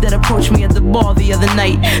 That dude that approached me at the bar the other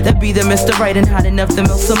night, that be the Mr. Right and hot enough to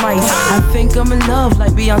melt some ice. I think I'm in love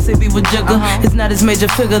like Beyonce be with Jigga. It's not his major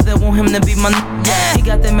figure that want him to be my He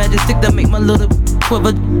got that magic stick that make my little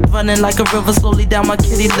quiver, running like a river slowly down my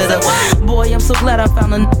kitty litter. Boy, I'm so glad I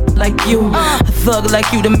found a like you, a thug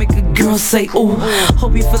like you to make a girl say ooh.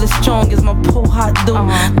 Hope you feel as strong as my poor hot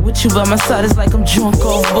dude. With you by my side, it's like I'm drunk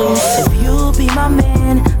off booze. If you be my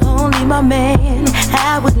man, only my man,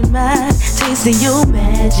 I wouldn't mind tasting your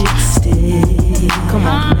magic stick. Come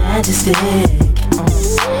on, magic stick.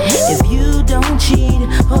 If you don't cheat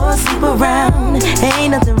or sleep around,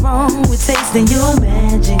 ain't nothing wrong with tasting your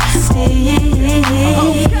magic stick.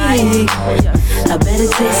 I bet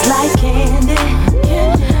it tastes like candy,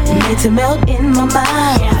 made to melt in my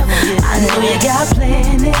mouth. I know you got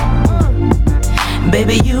plenty,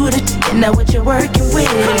 baby, you know what you're working with.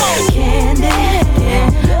 Candy,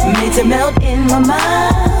 made to melt in my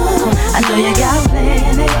mouth. I know you got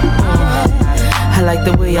plenty. I like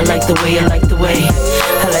the way, I like the way, I like the way,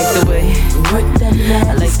 I like the way. Work that magic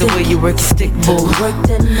I like the way you work your stick, boo. Work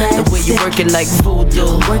that magic the way you work it like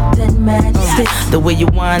voodoo. Work that magic stick. The way you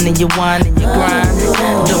whine and you whine and you grind.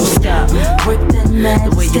 Don't stop. Work that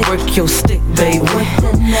magic The way you work your stick, baby.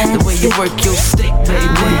 The way you work your stick, baby.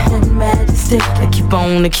 Work that magic stick. And keep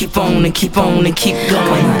on and keep on and keep on and keep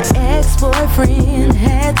going. My ex-boyfriend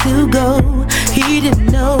had to go. He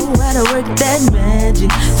didn't know how to work that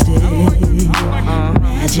magic stick.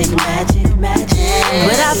 Magic, magic, magic.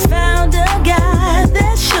 But I found a guy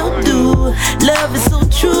that she'll do. Love is so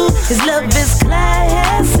true, his love is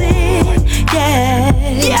classy. Yeah.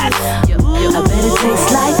 Yes. I bet it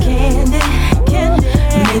tastes like candy,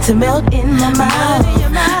 made to melt in my mouth.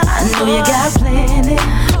 I know you got plenty,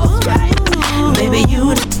 baby,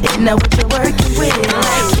 you know what you're working with.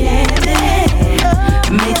 Like candy,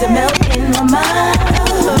 made to melt in my mouth.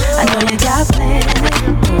 I know you got plenty.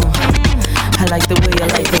 I like the way, I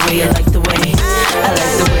like the way, I like the way, I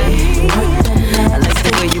like the way. I like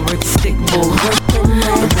the way you work your stick, boo.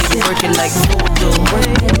 The way you work it like voodoo.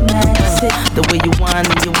 The way you whine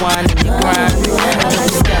and you whine and you grind.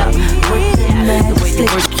 Don't stop. The way you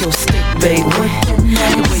work your stick, baby.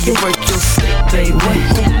 The way you work your stick, baby.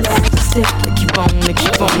 Keep on and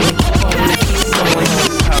keep on and keep on and keep going.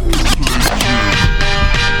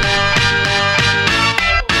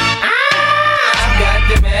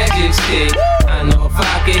 Magic stick. I know if I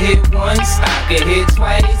could hit once, I could hit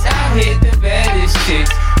twice. I hit the baddest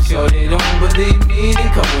chicks. me,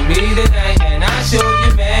 then come with me tonight, and I'll show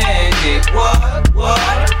you magic.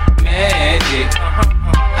 What? Magic.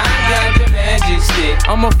 I got the magic stick.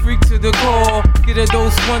 I'm a freak to the core. Get a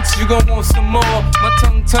dose once, you gon' want some more. My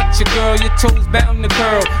tongue touch your girl, your toes bound to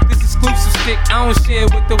curl. This exclusive stick, I don't share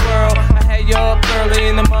with the world. I had you up early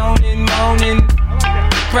in the morning.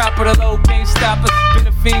 Proper to low, can't stop us. Been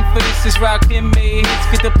a fiend for this, is rockin' made hits.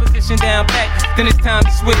 Get the position down pat, then it's time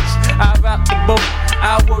to switch. I rock the boat,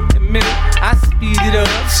 I work the middle. I speed it up,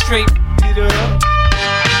 straight it up.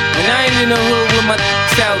 And I ain't in the hood with my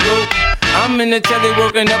out low. I'm in the telly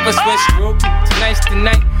working up a sweat stroke. Tonight's the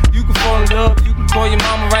night, you can fall in love. You can call your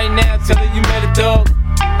mama right now, tell her you met a dog.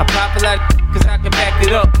 I pop it like, cause I can back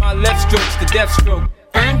it up. My left stroke's the death stroke.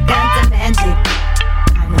 I got the magic.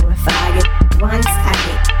 I know if I get once, I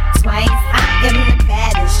get twice. I am the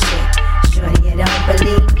baddest chick. Sure you don't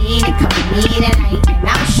believe me, then come with me tonight, and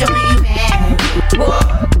I'll show you magic. What?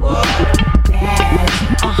 Magic.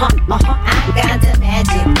 I got the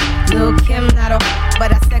magic. Lil' Kim not a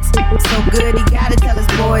but I sex so good, he gotta tell his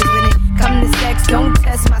boys when it come to sex, don't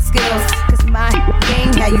test my skills. Cause my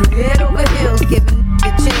game had you head over heels, giving the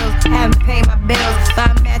chills, haven't paid my bills. Buy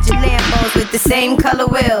matching Lambos with the same color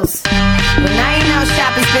wheels. When I ain't out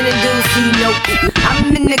shopping, spending dues, see, nope.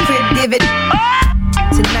 I'm in the crib, give it.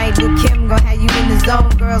 Tonight, Lil' Kim gon' have you in the zone.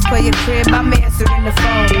 Girls call your crib, I'm answering the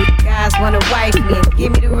phone. Guys wanna wife me,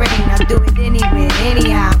 give me the ring. I do it anywhere,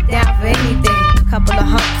 anyhow, I'm down for anything. Couple of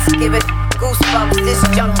humps, give it goosebumps. This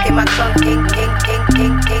junk in my trunk,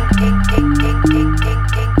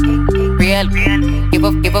 Real,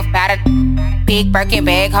 give a fatter. Big Birkin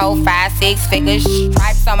bag, hold 5-6 figures.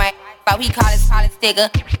 Stripes on my, so he call his sticker.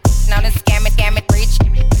 Now the scam it, rich.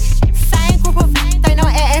 Same group of they know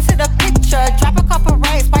add to the picture. Drop a couple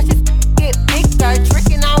rights, watch this get bigger.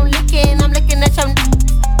 Tricking on licking, I'm looking at your.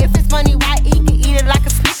 If it's money, why eat it? Eat it like a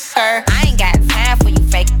snicker. I ain't got time for you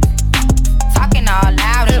fake. Talking all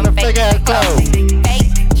loud in the fake clothes. Fake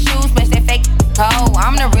shoes, match that fake toe.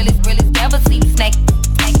 I'm the realest devil, see snake.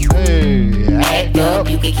 Hey, act up,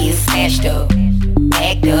 you could get snatched up.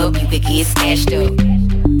 Act up, you could get snatched up.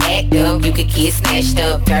 Act up, you could get snatched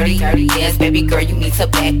up. Dirty, yes, baby girl, you need to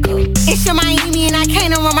back up. It's your Miami and I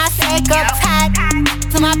can't run my sack up tight.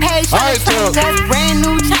 To my page, trying to track us. Brand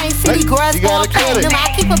new chain, city girls, all platinum.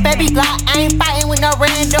 I keep a baby Glock, I ain't fighting with no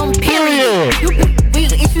random period.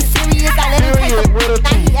 Real issue serious, I let him take a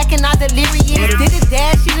now he acting all delirious. Did a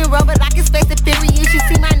dash, she didn't rubber like his face the furious. You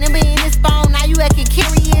see my number in his phone, now you acting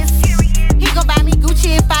curious. He gon' buy me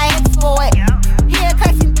Gucci if I ask for it. He a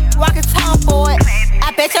crazy walking tongue for it.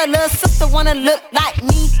 I bet your little sister wanna look like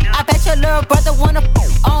me. I bet your little brother wanna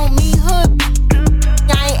on me. Hood,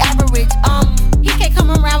 I ain't average. He can't come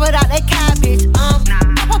around without that cabbage.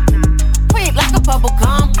 Quick like a bubble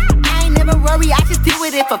gum. I ain't never worry, I just do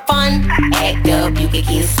it for fun. Act up, you could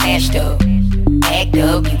get snatched up. Act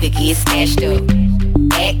up, you could get snatched up.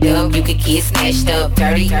 Act up, you could get snatched up.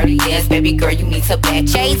 Dirty, yes, baby girl, you need to back.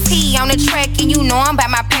 JT on the track, and you know I'm by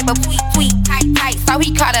my paper. Tweet, tight. So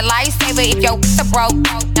he caught a lifesaver if your a broke.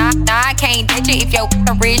 Nah, I can't ditch it if your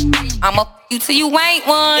a rich. I'ma you till you ain't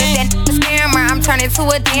one. If that scammer, I'm turning to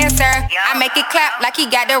a dancer. I make it clap like he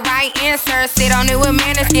got the right answer. Sit on it with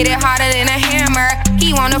manners, get it harder than a hammer.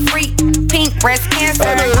 He want a freak, pink breast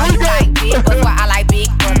cancer. You like big butts, but I like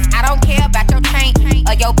big butts. I don't care about your chain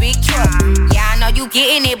or your big truck. Yeah, I know you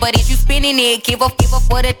getting it, but if you spinning it, give up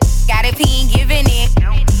for the got if he ain't giving it.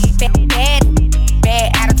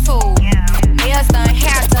 Bad attitude. Nails done,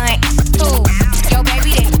 hair done, too. Yo,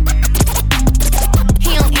 baby,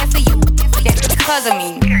 he don't answer you. That's because of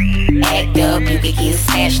me. Act up, you could get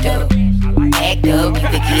snatched up. Act up, you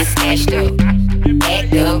could get snatched up.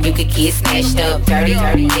 Act up, you could get snatched up. Dirty,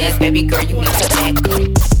 yes, baby girl, you need to back up.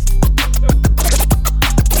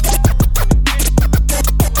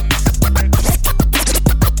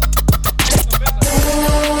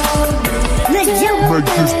 Make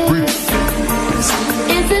this beat.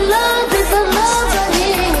 If in love,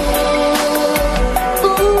 again.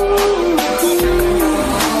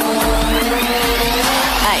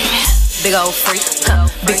 Hey, big old freak,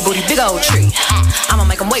 big booty, big old tree. I'ma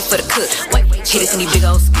make him wait for the cook. Hit it in these big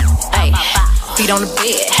old hey, feet on the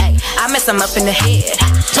bed. Hey, I mess him up in the head.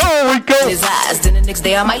 In his eyes, then the next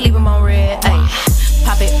day I might leave him on red. Hey,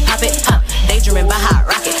 pop it, daydreaming by hot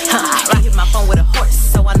rocket. He hit my phone with a horse,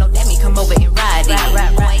 so I know that me come over and ride it.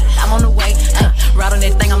 Right, I'm on the way. Ride on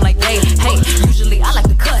that thing, I'm like, hey. Usually I like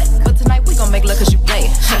to cut, but tonight we gon' make love 'cause you play.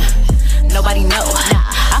 Nobody know.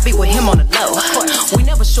 I be with him on the low. We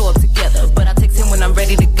never show up together, but I text him when I'm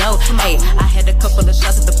ready to go. Hey, I had a couple of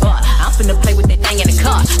shots at the bar. I'm finna play with that thing in the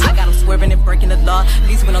car. I got him swerving and breaking the law.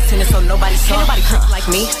 These when I'm tennis, so nobody saw. Nobody freak like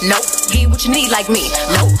me. Nope. Get what you need like me.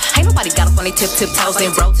 Nope. Ain't nobody got up on their toes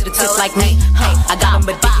and roll to the tip like me. Hey, I got him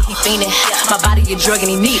addicted, he fiendin'. My body a drug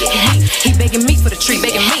and he need it. He begging me for the treat,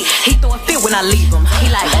 begging me. He throwing fit when I leave him.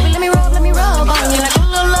 He like, baby, let me rub on you. Like a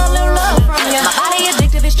little love from you. My body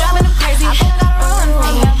addicted, it's driving him crazy. I gotta run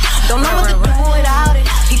from you. Don't know what to do without it.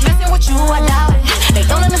 He messing with you, I doubt it. They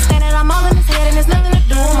don't understand that I'm all in his head and there's nothing to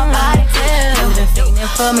do with my body. You've been feeling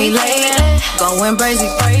for me lately, going crazy.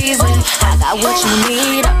 I got what you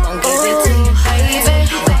need, I'm gon' give it to you, baby.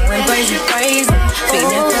 Going crazy,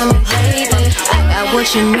 feeling for me lately. I got what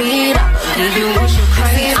you need, I'm gon' give you what you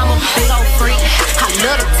crave. I'm a big old freak, I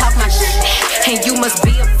love to talk my shit, and you must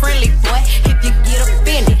be a friendly boy if you get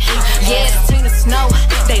offended. Yeah, it's Tina Snow,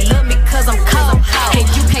 they love me cause I'm cold, and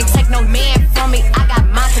you can't take no man from me, I got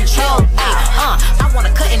my control. I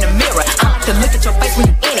wanna cut in the mirror, I like to look at your face when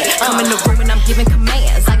you in it. Come in the room and I'm giving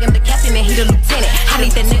commands, I am the captain and he the lieutenant. I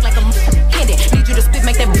need that neck like a pendant, need you to spit,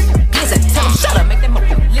 make that listen. Tell him shut up, make that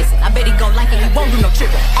listen. I bet he gon' like it, he won't do no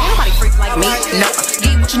tripping. Ain't nobody freaks like me, no.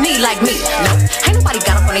 Get what you need like me, no. Ain't nobody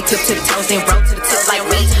got up on their toes and roll to the tip like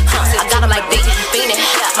me. I got him like this, he fiendin'.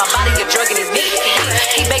 My body a drug and he need it.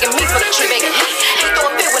 He begging me for the tree, begging me. He throw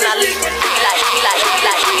a fit when I leave. He like.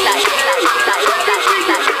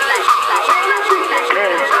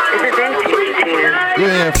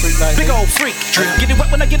 Big old freak, get it wet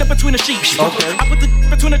when I get up between the sheets. Okay. I put the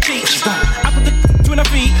between the cheeks. I put the between her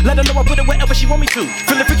feet. Let her know I put it wherever she want me to.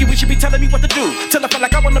 Feeling freaky, we should be telling me what to do. Till I feel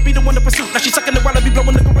like I wanna be the one to pursue. Now she sucking it while I be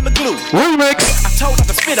blowing the gorilla glue. Remix. I told her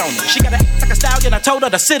to spit on it. She got to act like a stallion. I told her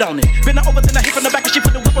to sit on it. Bend her over, then I hit from the back and she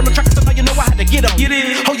put the whip on the track. So now you know I had to get on. Get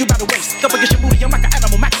in. Hold you by the waist. Up against your booty, I'm like an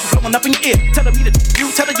animal. Mac blowing up in your ear. Telling me to you,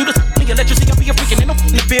 telling you to nigga. Let you see I be a freaking. Ain't no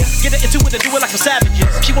f***ing fear. Get her into it and do it like some savages.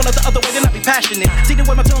 She wanted the other way, then I be passionate. See the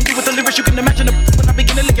way my tongue do with the lyrics, you can imagine it when I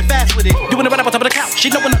begin to lick it fast with it. Doing it right up on top of the couch. She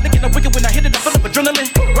know when I'm licking, I'm wicked when I hit it, I feel up adrenaline.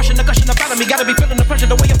 Rushing the gushing up out of me, gotta be feeling the pressure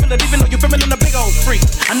the way I feel it, even though you're feminine, a big old freak.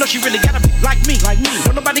 I know she really gotta be like me.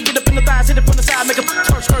 Don't nobody get up in the thighs, hit it from the side, make a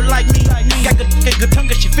squirt like me. Got good tongue,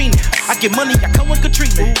 she fiendin'. I get money, I come with good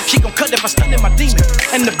treatment. She gon' cut if I stun in my demon.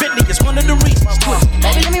 And the Bentley is one of the reasons.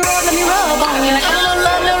 Baby, let me rub on you. Like a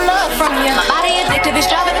little love from you. My body addicted, it's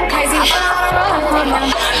driving them crazy. I gotta run from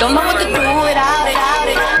you. Don't know what to do without it.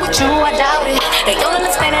 With you, I doubt it. They don't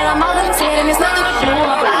understand that I'm all in his head and there's nothing to do with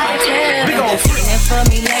my body. Been feeling for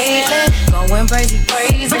me lately, going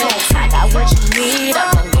crazy. I got what you need, I'm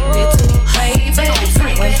gon' give it to you, baby.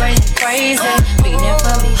 Going crazy, feeling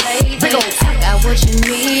for me lately. I got what you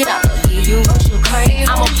need, I'm gon' give you what you crave.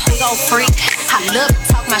 I'm a big old freak, I love to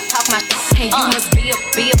talk my and you must be a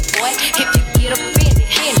boy if you get offended.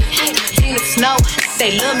 Tina Snow,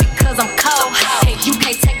 they love me cause I'm cold, and you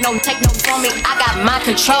can't take no from me, I got my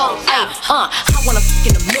control. I wanna f***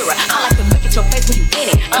 in the mirror, I like to look at your face when you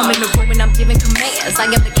in it. Come in the room and I'm giving commands, I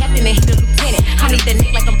am the captain and he the lieutenant. I need that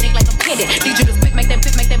neck like I'm pendant, need you to spit, make that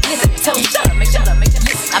listen. Tell him shut up, make that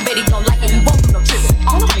listen. I bet he gon' like it, he won't do no tripping.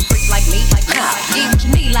 Ain't nobody freaks like me, get what you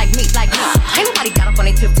need like me, Ain't nobody got up on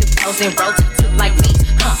their toes and roll to the tip like me.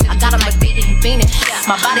 I got him like big and fiendin'.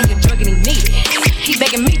 My body a drug and he need it. He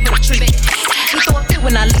begging me for the treatment. He throw a fit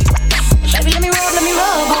when I leave. Baby, let me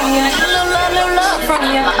rub on you. Like a little love from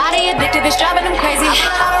you. My body addicted, it's driving them crazy. I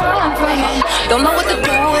gotta run from you. Don't know what to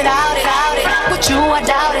do without it. With you, I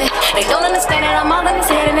doubt it. They don't understand that I'm all in his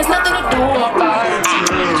head and there's nothing to do with my body.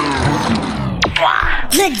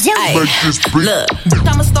 Look,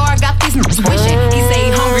 I'm a star, got these wishing. He say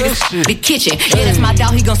he hungry to the kitchen. Yeah, that's my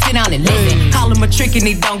dog, he gon' sit down and listen. Call him a trick and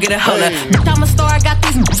he don't get a holler. I'm a star, got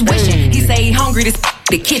these wishing. He say he hungry to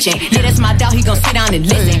the kitchen. Yeah, that's my dog, he gon' sit down and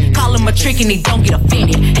listen. Call him a trick and he don't get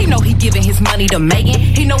offended. He know he giving his money to Megan.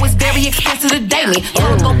 He know it's very expensive to date me.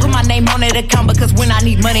 Told him gon' put my name on that account because when I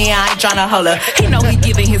need money, I ain't tryna holler. He know he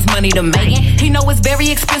giving his money to Megan. He know it's very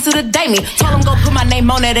expensive to date me. Told him gon' put my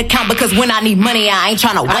name on that account because when I need money, I ain't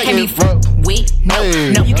tryna wait. Can't be with,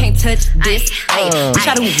 no, you can't touch this. Hey, bitch,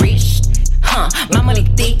 I do rich, my money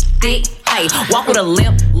thick, hey, walk with a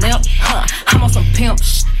limp, I'm on some pimp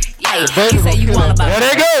shit. Hey, he say you all about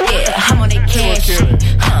it. Yeah, I'm on that cash.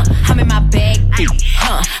 I'm in my bag.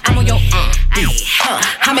 I'm on your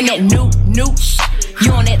I'm in that new.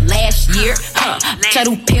 You on that last year. Try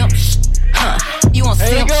to pimp. You on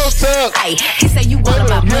simp. Hey, he say you all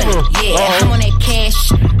about money. Yeah, I'm on that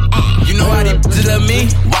cash. You know how they bitches love me?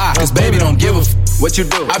 Why? Cause baby don't give a f. What you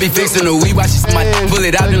do? I be fixing the weed while she my pull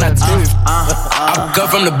it out and I I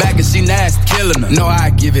cut from the back and she nasty, killing her. Know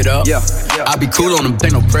I give it up. Yeah. I be cool on them,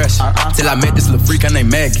 ain't no pressure. Till I met this little freak, her name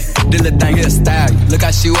Maggie. This little thing here style. Look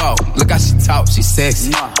how she walk, look how she talk, she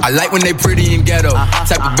sexy. I like when they pretty and ghetto.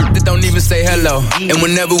 Type of bitch that don't even say hello. And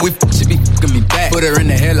whenever we f, she be fucking me back. Put her in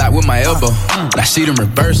the headlock with my elbow. Now she done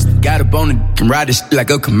reversed. Got up on the and ride this shit like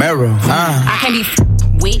a Camaro. I can't be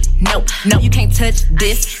with, no, you can't touch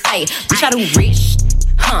this. Ayy, bitch, I do rich.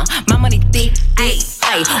 My money thick,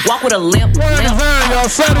 ayy. Walk with a limp, y'all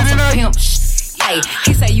Saturday night. Pimp, ayy.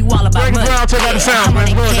 He say you all about money. Check out the sound, man.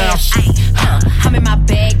 Cash, I'm in my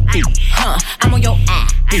bag, I'm on your eye,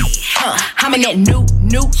 I'm in that new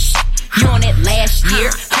you on that last year,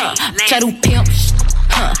 bitch, I do pimp,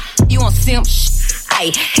 you on simp,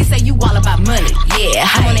 ayy. He say you all about money, yeah,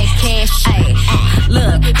 I'm on that cash, ayy.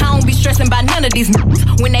 Look, I don't be stressing by none of these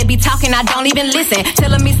niggas. When they be talking, I don't even listen.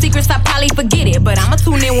 Telling me secrets, I probably forget it. But I'ma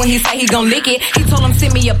tune in when he say he gon' lick it. He told him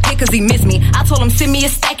send me a pic cause he miss me. I told him send me a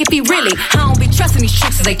stack if he really. I don't be trusting these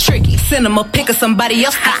tricks cause they tricky. Send him a pic of somebody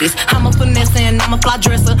else pockets. I'm a finesse and I'm a fly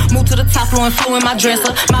dresser. Move to the top floor and flew in my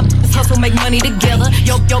dresser. My hustle make money together.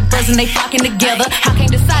 Your birds and they flocking together. I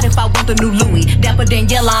can't decide if I want the new Louis. Dapper than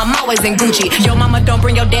yellow, I'm always in Gucci. Yo mama don't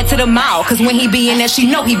bring your dad to the mall. Cause when he be in there, she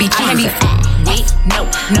know he be cheating. Wait, no,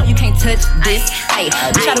 you can't touch this. Ayy,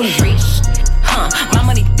 bitch, I do rich. My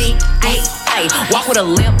money thick, ayy. Walk with a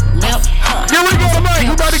limp. Here we go, Mike.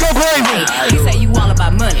 You about to go crazy. He say you all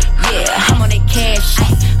about money. Yeah, I'm on that cash.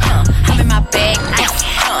 I'm in my bag.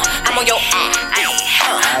 I'm on your eye.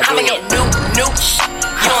 I'm in that new.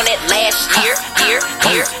 You on that last year.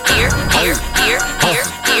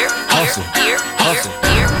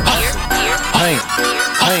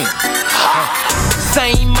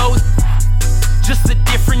 Same old, just a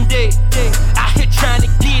different day. Out here trying to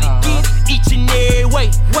get it each and every way.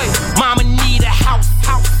 Mama need a house,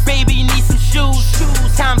 baby need some shoes.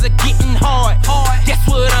 Times are getting hard. Guess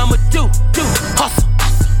what I'ma do? Hustle,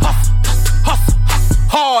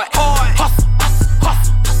 hard, hustle,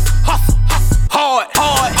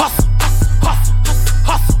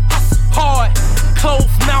 hard. Closed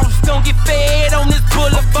mouths don't get fed on this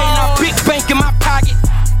boulevard. Big bank in my pocket,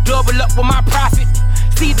 double up with my profit.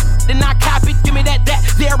 See, then I cop it, give me that,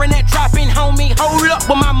 there and that dropping, homie. Hold up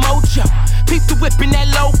with my mojo. Peep the whip in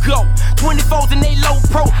that logo. 24s and they low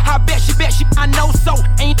pro. I bet she, I know so.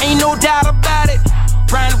 Ain't no doubt about it.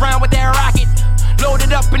 Riding around with that rocket.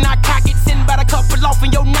 Loaded up and I cock it. Send about a couple off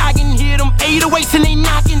in your noggin. Hear them 808s and they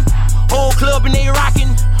knocking. Whole club and they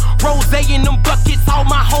rocking. Rose in them buckets. All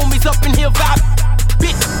my homies up in here vibing.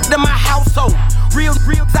 Bitch to my household. Real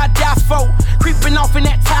I die for. Creeping off in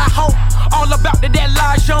that Tahoe. All about that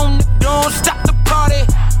large on. Don't stop the party.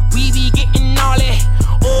 We be getting gnarly.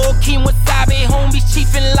 Old King Wasabi. Homies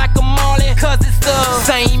chiefin' like a Marley. Cause it's the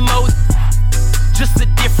same old, just a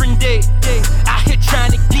different day. Out here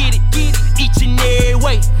trying to get it each and every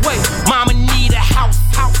way. Mama need a house,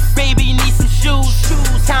 baby need some shoes.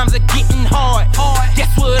 Times are getting hard.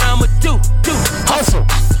 Guess what I'ma do? Hustle,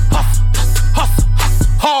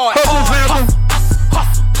 hard,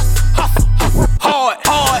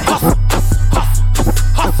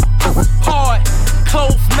 hard.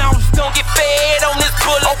 Closed mouths don't get fed on this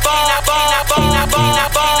boulevard.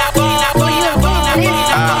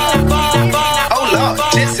 Oh Lord,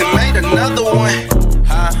 Jesse made another one.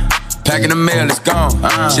 Packing the mail, it's gone.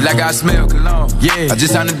 She like I smell cologne. Yeah, I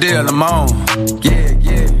just signed a deal, I'm on. Yeah.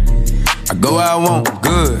 I go where I want,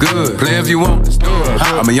 good. Play if you want, let's do it.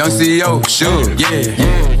 I'm a young CEO, sure.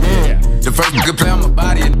 Yeah. The first nigga play on my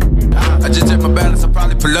body. I just check my balance, I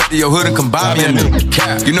probably pull up to your hood and come buy me a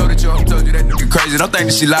nigga. You know that your hoe told you that nigga crazy, don't think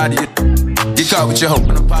that she lied to you. Get caught with your hope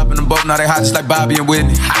and I'm popping them both, now they hot just like Bobby and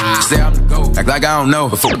Whitney. Say I'm the GOAT, act like I don't know,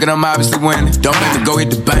 but fuck it, I'm obviously winning. Don't make me go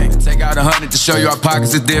hit the bank, take out 100 to show you our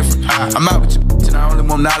pockets is different. I'm out with you, and I only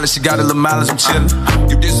want knowledge, she got a little mileage, I'm chillin'.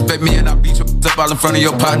 You disrespect me and I beat you up all in front of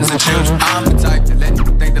your partners and children. I'm the type that let you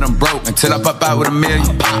think that I'm broke until I pop out with $1 million.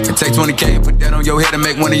 And take 20K and put that on your head and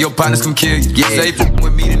make one of your partners come kill you. Say if you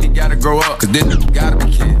with me, then you gotta grow up, cause this nigga gotta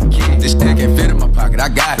be kid. This shit can't fit in my pocket, I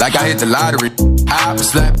got it, like I hit the lottery. I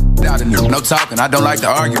slap out of nigga, no talking, I don't like to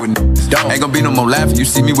argue with niggas. Ain't gonna be no more laughing, you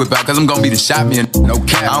see me whip out, cause I'm gonna be the shot me and no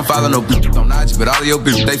cap. I don't follow no bitches on IG, but all of your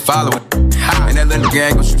bitches, they following. And that little nigga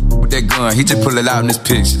ain't gon' shoot with that gun, he just pull it out in his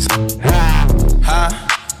pictures.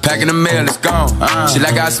 Packing the mail, it's gone. She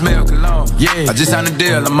like I smell cologne. Yeah, I just signed a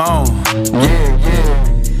deal, I'm on. Yeah.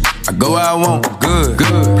 I go where I want, good.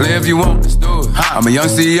 Play if you want, let's do it. I'm a young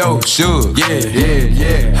CEO, sure.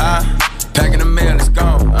 Yeah. Packing the mail, it's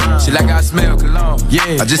gone. She like I smell cologne.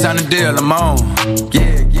 Yeah, I just signed a deal, I'm on.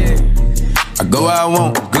 Yeah. I go where I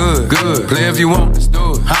want, good. Play if you want, let's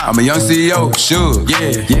do it. I'm a young CEO, sure.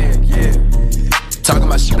 Yeah. Talking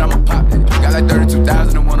about shit, I'ma pop it. Got like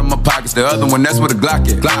 32,000 in one of my pockets. The other one, that's where the Glock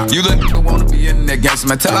is. You little nigga wanna be in that gangster,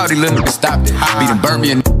 man. Tell all these little niggas stop it. Beat them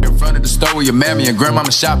Burby and in front of the store where your mammy and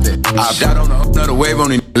grandmama shop it. I've died on another wave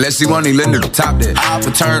on it. Unless she want a little nigga top that. I'll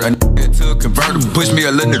return a nigga to a convertible. Push me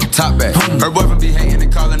a little nigga top back. Her boyfriend be hating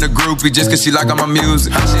and calling a groupie just cause she like all my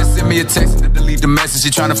music. She'll send me a text to delete the message. She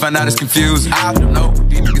tryna find out it's confusing. I don't know what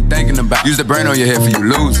these niggas thinking about. Use the brain on your head for you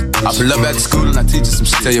lose. I pull up after school and I teach you some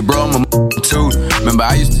shit. Tell your bro I'm a tutor. Remember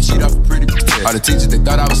I used to cheat off a pretty bitch. All the teachers they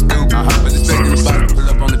thought I was stupid. But expecting the body to pull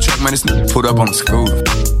up on the truck, man, this nigga put up on the scooter.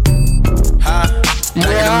 Back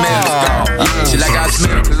in the mail, it's gone. She like I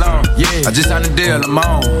smell cologne. I just signed a deal, I'm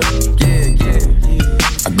on.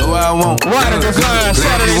 I go where I want. Right at the line,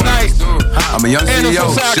 Saturday night. I'm a young CEO.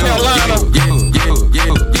 South Carolina.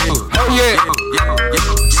 Oh yeah.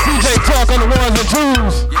 Dj Tuc on the ones and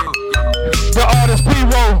twos. The artist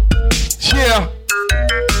P.1. Yeah.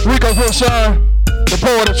 Ricos with Sean. The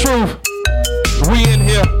poet of truth. We in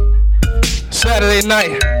here. Saturday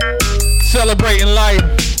night. Celebrating life.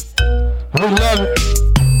 We love it.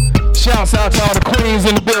 Shouts out to all the queens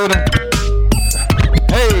in the building.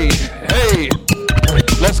 Hey, hey,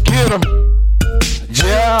 let's get them.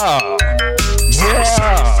 Yeah, yeah,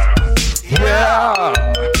 yeah,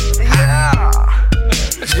 yeah.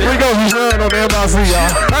 We go return on the MIC,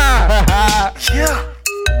 y'all. Yeah.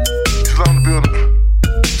 She's on the building.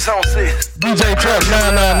 Sound says. DJ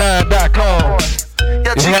Tuc999.com.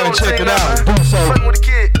 If you haven't checked it out, do so. Fucking with the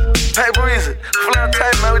kid. Hey, Breezy. Flying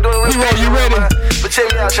tight, man. We doing real P-Roll, you ready? But check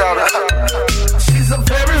me out, y'all. She's a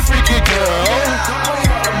very freaky girl.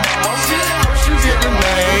 She's getting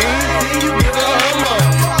named. You get a Hummer.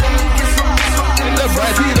 In the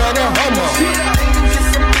back seat on a Hummer.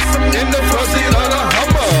 In the front seat on a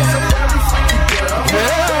Hummer.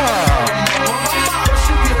 Yeah.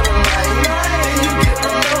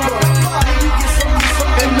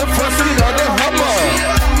 In the front seat on a Hummer.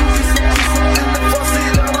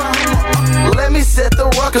 Let me set the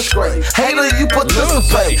record straight. Hater, you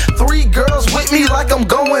participate. 3 girls with me like I'm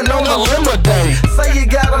going on a limo day. Say you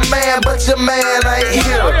got a man, but your man ain't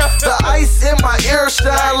here. The ice in my ear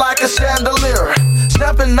shine like a chandelier.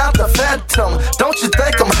 Snapping out the phantom. Don't you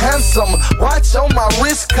think I'm handsome? Watch on my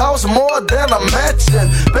wrist costs more than a mansion.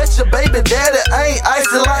 Bet your baby daddy ain't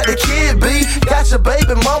icy like the kid be. Got your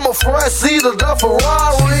baby mama front seat of the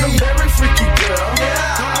Ferrari. She's a very freaky girl.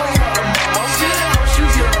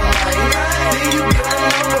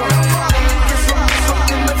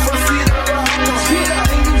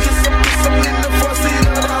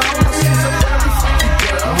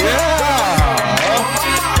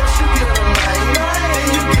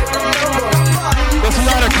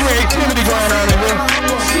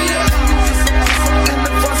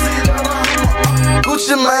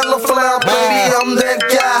 Gucci man, la flare, baby, I'm that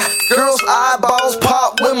guy. Girls' eyeballs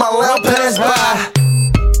pop when my lamp pass by.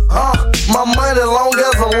 My money long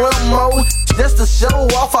as a limo. Just to show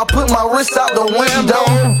off, I put my wrist out the window.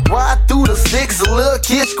 Ride through the 6, little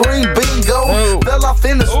kid scream bingo. Fell off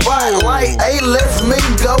in the spotlight, hey, let's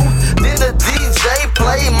mingo. Then the DJ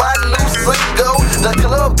play my new single. The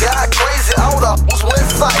club got crazy, all the hoes went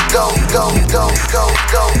psycho. Go, go, go,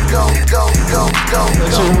 go, go, go, go, go.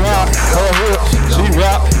 She rock her hips, she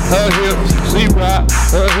rock her hips, she rock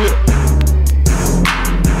her hips.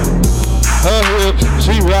 Her hips,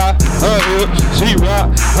 she rock her hips, she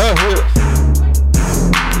rock her hips.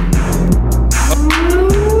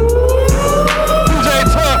 DJ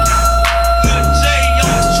Tuc,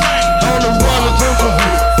 on the one and two.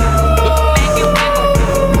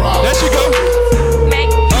 There she go.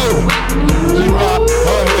 Oh, she rock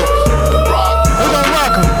her hips. Who gon'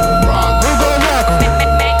 rock her? Who gon' rock her?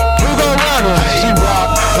 Who gon' rock her? She rock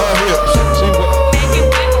her hips.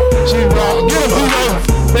 She rock. Get him, P.O.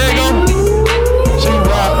 There you go. She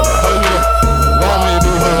rock her hips. Want me to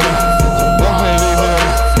do her hips. Want me to do her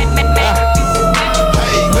hips.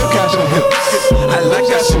 Look how she hips. I like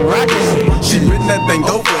how she rockin'. She bring that thing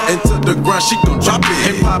over into the ground. She gon' drop it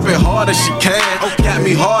and pop it hard as she can. Got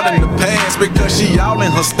me hard in the pants because she all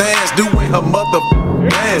in her stance, doing her mother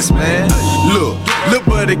dance, man. Look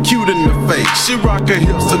buddy cute in the face. She rock her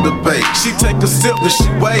hips to the bass. She take a sip and she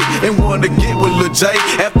wait and wanna get with Lil J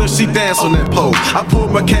after she dance on that pole. I pull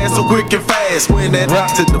my cash so quick and fast when that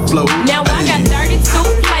rock to the floor. Now I got 32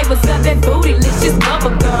 flavors of that bootylicious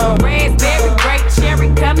bubble gum. Raspberry, grape, cherry,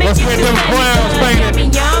 come and get your honey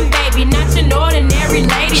done. Young baby, not your ordinary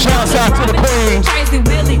lady. Shouts out to the queen. Crazy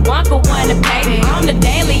Willy Wonka wanna baby. On the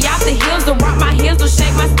daily, off the hills, to rock my heels, to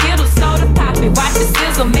shake my skittles, soda poppy, watch the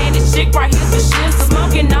sizzle. Man, this chick right here's the shizzle.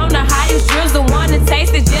 Smoking on the highest drizzle, wanna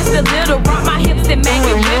taste it just a little. Rock my hips and make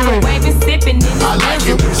it wiggle, waving, sipping in the I like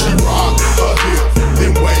it when she rock her hips,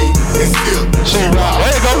 then wave and still. She rock.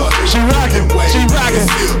 There you go. She rockin'. She rockin'.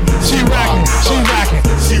 She rockin'. She rockin'.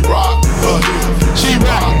 She rock her hips. She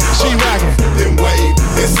rockin'. She rockin'. Then wave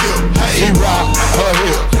and still. She rock her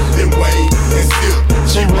hips.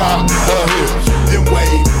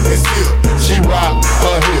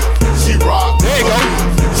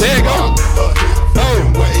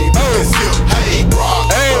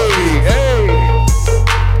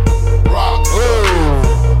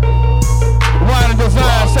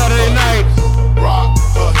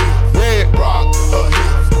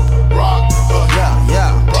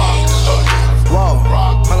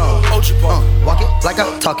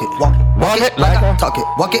 talk it. Walk it like I talk it.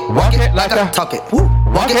 Walk it like I talk it.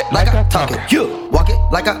 Walk it like I talk it. Walk it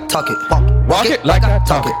like I talk it. Walk it like I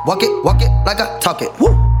talk it. Walk it like I talk it.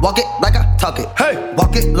 Walk it like I talk it. Hey,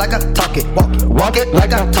 walk it like I talk it. Walk it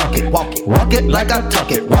like I talk it. Walk it like I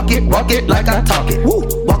talk it. Walk it like I talk it.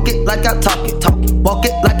 Walk it like I talk it. Walk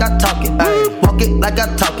it like I talk it. Walk it like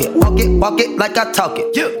I talk it. Walk it like I talk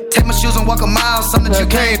it. Take my shoes and walk a mile, something that you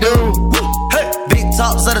can't do. Hey, big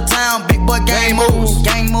talks of the town, big boy gang moves.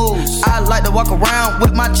 I like to walk around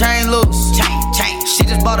with my chain loose. Chain. She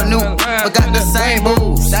just bought a new, but got the same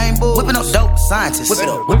booze. Whipping up dope scientists. Whip it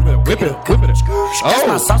up. That's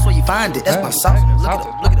my sauce where you find it. That's my sauce.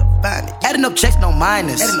 Look it up, find it. Adding up checks, no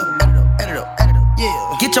minus. Add it up.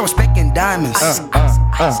 Yeah. Get your respect in diamonds.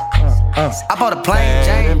 I bought a plain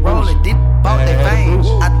Jane, roll it deep, bought that vein.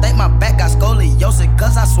 I think my back got scoliosis,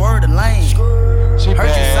 cause I swerved the lane. Heard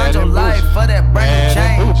you signed your life for that brand new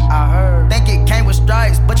change. I heard. Think it came with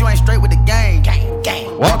stripes, but you ain't straight with the game.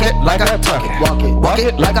 Walk it like I talk it. Walk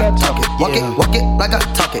it like I talk it. Walk it like I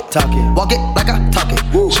talk it. Walk it like I talk it.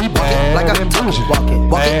 Walk it like I talk it.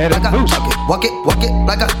 Walk it like I talk it. Walk it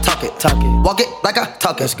like I talk it. Walk it like I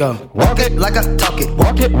talk it. Let's go. Walk it like I talk it.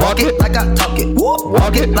 Walk it like I talk it.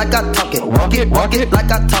 Walk it like I talk it. Walk it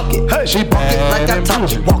like I talk it. Hey, she walk it like I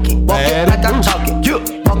talk it. Walk it like I talk it.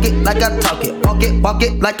 Walk it like I talk it. Walk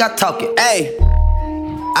it like I talk it. Hey,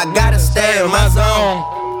 I gotta stay in my zone.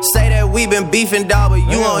 Say that we been beefing, dog, but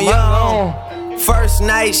you on your own. First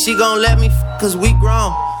night, she gon' let me cause we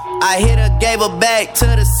grown. I hit her, gave her back to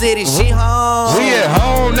the city, she home. We at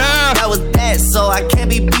home now. That was that, so I can't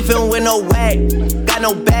be beefing with no whack. Got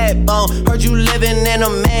no backbone. Heard you living in a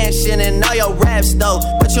mansion and all your raps, though.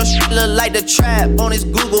 But your shit look like the trap on his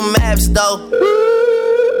Google Maps, though.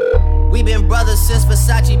 We been brothers since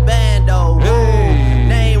Versace Bando. Hey.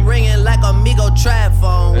 Name ringing like Amigo trap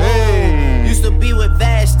phone. Hey. Used to be with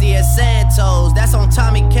Vashti at Santos. That's on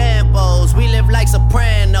Tommy Campos. We live like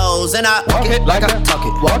Sopranos. And I walk it like I talk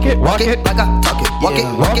it. Walk it like I talk it. Walk it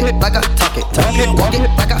like I talk it. Walk it like I talk it. Walk it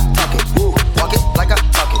like I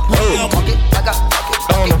talk it. Walk it like I talk it.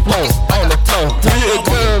 On the floor. Real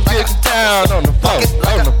good, get down on the floor.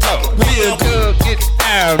 Real good, get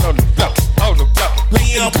down on the floor.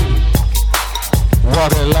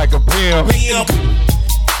 Walk it like a pimp.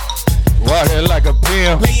 Walk it like a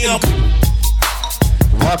pimp.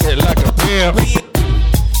 Walk it like a pimp.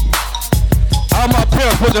 All my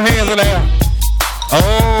pimps, put your hands in the air.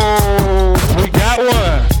 Oh, we got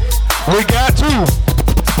one. We got two.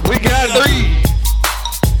 We got three.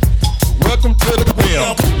 Welcome to the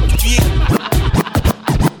pimp.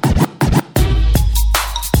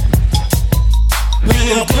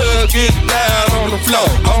 Real good, get down on the floor.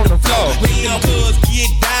 Real good,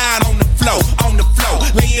 get down on the floor.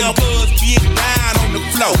 Real good, get down on the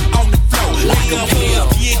floor. Real good,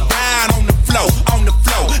 get down on the floor.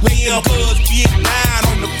 Real good, get down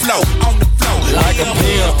on the floor. Like a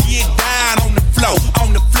pimp. Get down on the floor.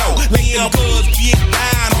 Real good, get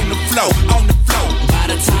down on the floor. By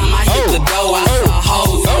the time I hit the door, I saw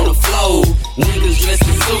hoes on the floor. Niggas dressed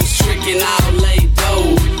in suits, tricking all laid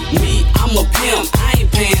dough. Me, I'm a pimp, I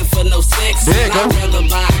ain't paying for no sex. I'd rather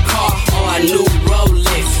buy a car or a new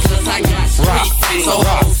Rolex. Cause I got street fame, so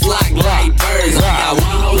hoes flock like birds. Got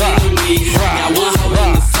one hoe in the weed, got one hoe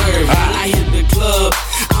in the serve. When I hit the club,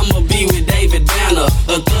 I'ma be with David Banner,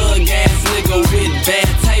 a thug ass nigga with bad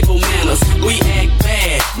table manners. We act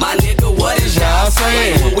bad, my nigga, what is y'all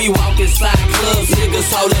saying? When we walk inside clubs,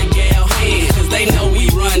 niggas hold their gal hand, cause they know we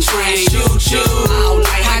run trains. Shoot all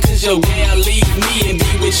night, how could your gal leave me and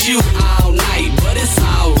be with you all night? But it's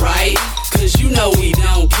alright, cause you know we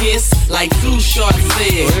don't kiss, like Too Short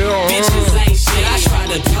said. Bitches ain't shit, I tried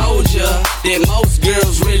to told ya that most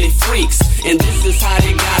girls really freaks, and this is how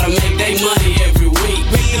they gotta make their money every week.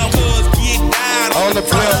 Real girls get down on the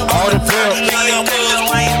flip, on the flip.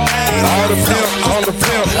 All the flip, on the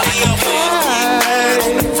flip.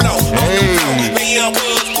 Hey,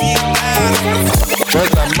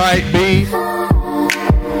 cause I might be.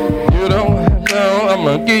 You don't know,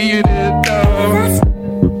 I'ma give you this dog.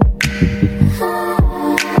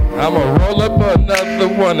 I'ma roll up another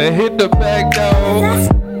one and hit the back door.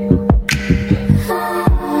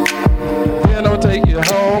 Then I'll take you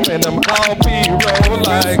home and I'm all B-roll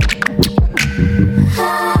like.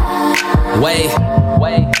 Wait.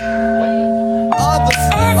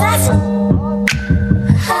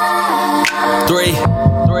 Three.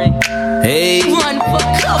 Hey,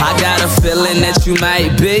 I got a feeling that you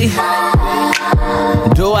might be.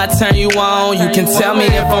 Do I turn you on? You can tell me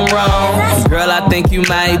if I'm wrong. Girl, I think you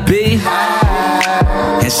might be.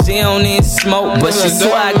 And she don't need smoke, but she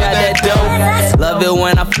swear I got that dope. Love it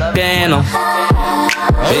when I fuck her.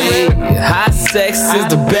 Hey, high sex is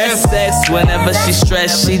the best sex. Whenever she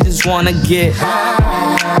stressed, she just wanna get.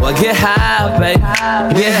 Well, get high, baby.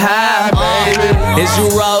 Get high, baby. Is you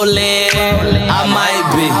rolling? I might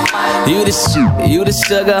be. You the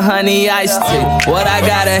sugar, honey, iced tea. What I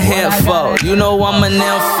got a hint for? You know I'm an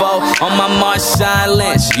info. On my Marshawn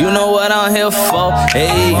Lynch, you know what I'm here for.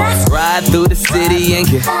 Hey, ride through the city and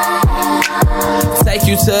get. Take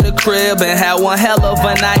you to the crib and have one hell of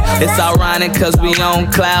a night. It's ironic cause we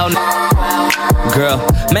on cloud. Girl,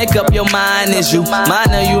 make up your mind. Is you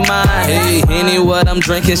mine or you mine? Hey, any what I'm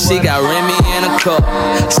drinking, she got Remy in a cup.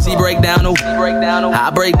 She break down the I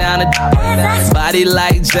break down the body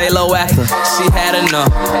like J-Lo after she had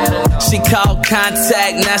enough. She called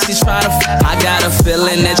contact, now she tryna I got a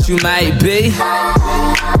feeling that you might be.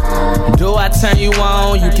 Do I turn you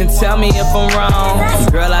on? You can tell me if I'm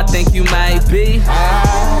wrong. Girl, I think you might be.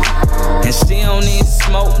 And she don't need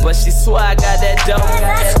smoke, but she swear I got that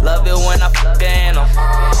dope. Love it when I fuck her.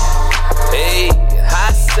 Hey,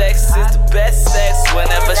 high sex is the best sex.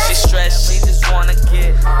 Whenever she stressed, she just wanna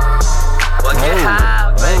get. Well, get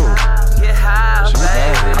high, baby. Get high, baby.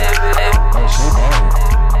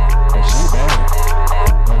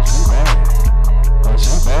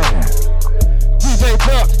 DJ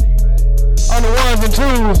Tuc on the ones and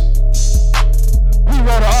twos. We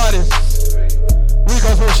were the artists.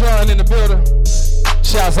 Ricos with Sean in the building.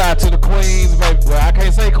 Shouts out to the queens, baby. Well, I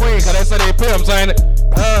can't say queen, cause they say they pimps, ain't it?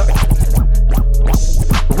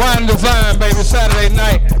 Wine Design, baby, Saturday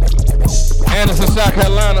night. Anderson, South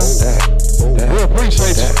Carolina. We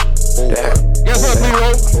appreciate you. Guess what,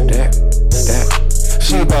 P-Roll?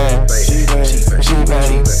 She bad. She bad. She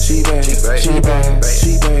bad. She bad. She bad.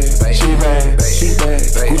 She bad. She bad. She bad.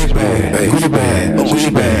 Gucci bad. Gucci bad.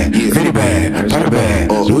 Gucci bad. Fendi bad. Prada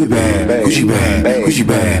bad. Louis bad. Gucci bad. Gucci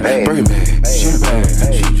bad. Birkin bad. She bad.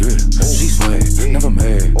 She drip. She sweat. Never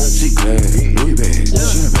mad. She glad. Louis bad.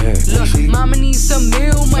 She bad. Look, mama needs some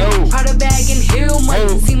meal money. Prada bag and heel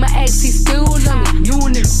money. See my ex, he still love me. You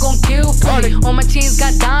niggas gon' kill for me. All my chains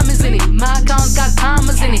got diamonds in it. My accounts got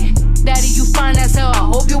commas in it. Daddy, you fine as hell. I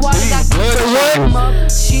hope your wallet got come up.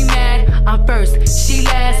 She mad, I'm first, she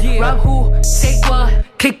last. Rock who, take what,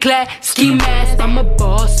 click clack, ski mask. I'm a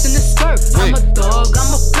boss in the skirt. I'm a dog,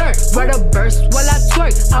 I'm a flirt. Write a verse while I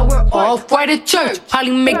twerk. I wear off-white at church.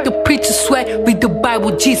 Probably make the preacher sweat. Read the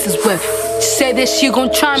Bible Jesus wept. She said that she gon'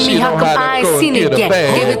 try me. How come I ain't seen it yet?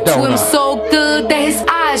 Gave it to him so good that his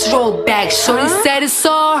eyes rolled back. Shorty said it's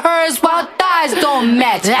all hers while thighs don't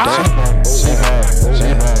match.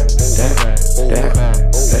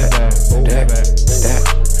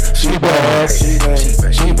 She bad, she bad,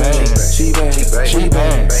 she bad, she bad, she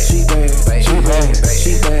bad, she bad, she bad,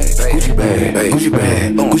 she bad, Gucci bad, Gucci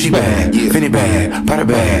bad, Gucci bad, Fendi bad, Prada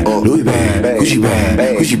bad, Louis bad, Gucci bad,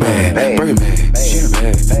 Gucci bad, Birkin bad, she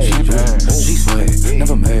bad, she bad, she sweat,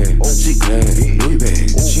 never mad, she glad, Louis bad,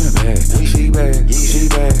 she bad, she bad, she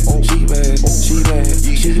bad, she bad, she bad,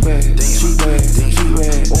 she bad, she bad, she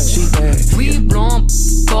bad, she bad. We blowin'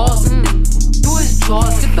 balls, do his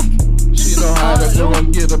jaws, get the. She know how to go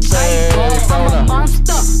and get a bag. I'm a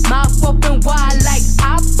monster, mouth open wide like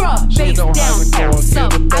opera. Face down, ass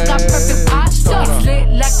up. I got perfect posture. Lit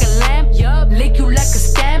like a lamp, yup. Lick you like a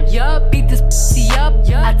stamp, yup. Beat this pussy up,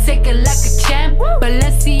 yup. I take it like a champ.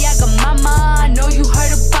 Balenciaga mama, I know you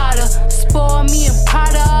heard about her. Spoil me in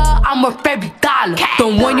Prada, I'm worth every dollar. The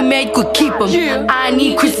one you made, you could keep him. I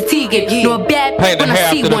need Chrissy Teigen, no bad when I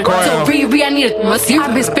see one. So Riri, I need a must.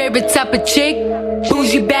 I'm his favorite type of chick.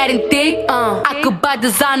 Bougie, bad and thick. I could buy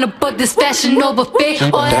designer, but this fashion over fit.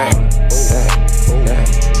 All that.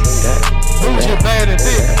 Bougie, bad and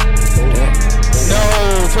thick. No,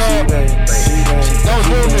 Trump. Don't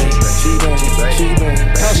do me.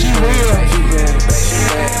 Cause she real. She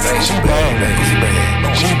bad. She bad.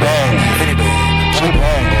 She bad. She bad.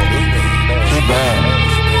 She bad.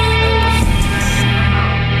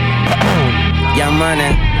 Young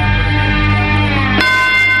money.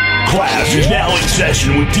 Class is now in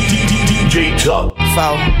session with DJ Tuc.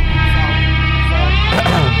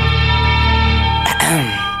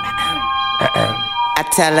 I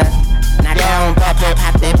tell her, now down, pop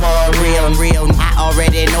that ball real. I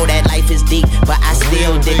already know that life is deep, but I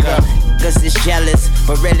still dig her. Cause it's jealous,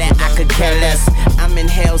 but really I could care less. I'm in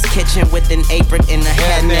Hell's Kitchen with an apron and a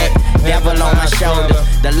hairnet. Devil on my shoulder,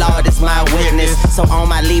 the Lord is my witness. So on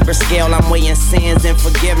my Libra scale, I'm weighing sins and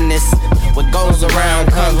forgiveness. What goes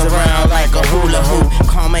around comes around like a hula hoop.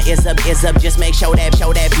 Karma is up, just make sure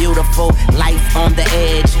that beautiful life on the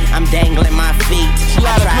edge. I'm dangling my feet.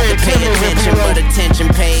 I tried to pay attention, but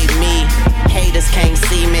attention paid me. Haters can't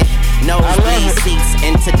see me. Nosebleed seats,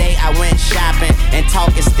 and today I went shopping, and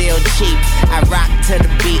talk is still cheap. I rock to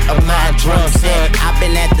the beat of my drum set. I've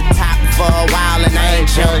been at the top for a while and I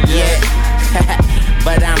ain't jumped yet.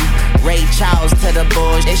 But I'm Ray Charles to the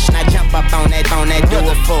bullshit. I jump up on that, do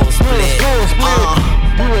a full split.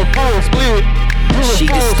 She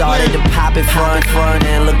just started to pop it front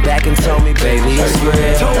and look back and told me, baby, it's real.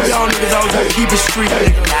 Told y'all niggas I was gonna keep it street,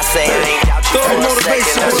 nigga. I say I ain't doubt you for a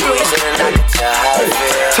second. I squeeze it and I can tell how it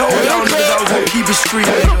feels. Told y'all niggas I was gonna keep it street,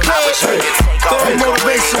 nigga. Throw the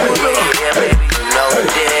motivation with me.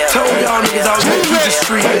 Told y'all niggas I was gonna keep it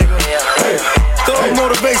street, nigga. Throw the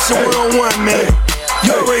motivation 101, man.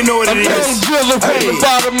 You already know what it is. Hey,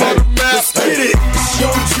 let's get it. It's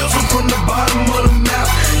Young Jizzle from the bottom of the map.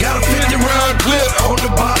 Got a 50-round clip on the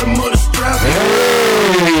bottom of the strap.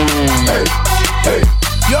 Hey,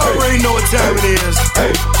 y'all already know what time it is.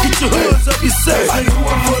 Get your hoods up yourself. I do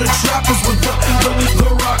it for the trappers with the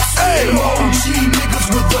rocks. Hey, them OG niggas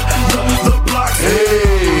with the blocks.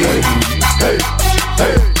 Hey,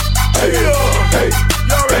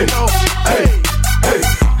 y'all already know.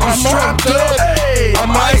 I'm strapped up. I'm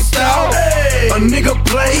iced out. A nigga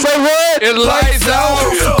play. Say what? It lights out.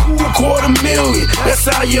 $250,000. That's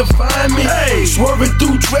how you find me. Swerving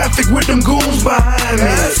through traffic with them goons behind me.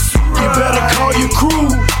 You better call your crew.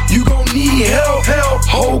 You gon' need help.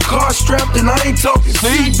 Whole car strapped and I ain't talking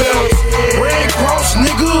seatbelts. Red Cross,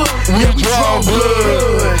 nigga. Yeah, we draw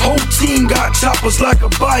blood. Whole team got choppers like a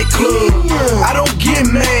bike club. I don't get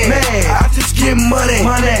mad. I just get money.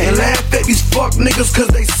 And laugh at these fuck niggas cause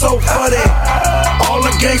they so funny. All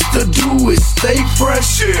a gangster do is stay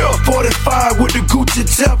fresh. 45 with the Gucci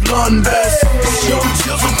Teflon vest. Young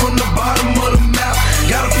Jizzle from the bottom of the map.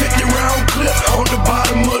 Got a 50-round clip on the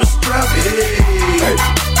bottom of the strap.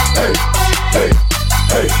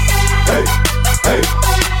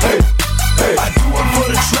 I do it for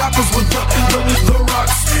the trappers with the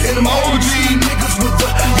rocks. And them OG niggas with the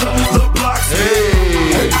blocks.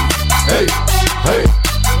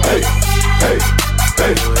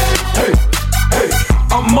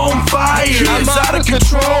 I'm on fire, it's out of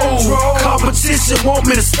control. Competition want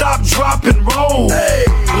me to stop, drop, and roll.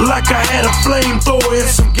 Like I had a flamethrower and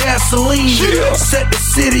some gasoline. Set the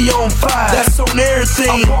city on fire, that's on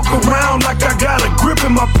everything. I walk around like I got a grip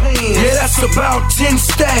in my pants. Yeah, that's about 10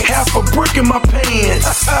 stacks, half a brick in my pants.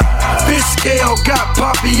 Fish scale got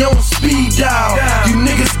Poppy on speed dial. You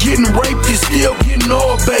niggas getting raped, you still getting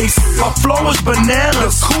oil base. My flow is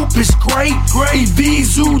bananas, coupe is great. EV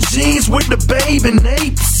Zoo jeans with the babe and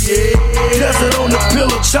apes. Desert on the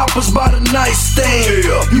pillow, choppers by the nightstand.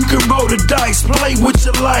 You can roll the dice, play with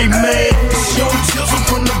your life, man. Young Jizzle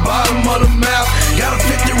from the bottom of the map. Got a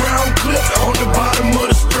 50-round clip on the bottom of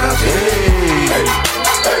the strap.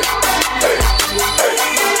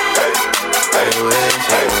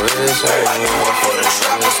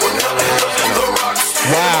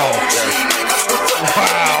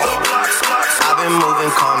 I've been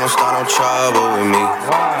moving calm, don't start no trouble with me.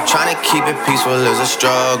 Trying to keep it peaceful is a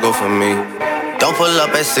struggle for me. Don't pull up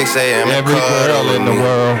at 6 a.m. Every girl in the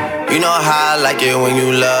world. You know how I like it when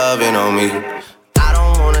you loving on me. I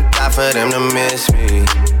don't wanna die for them to miss me.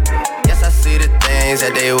 Yes, I see the things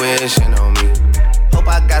that they wishing on me. Hope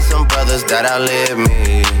I got some brothers that outlive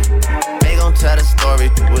me. They gon' tell the story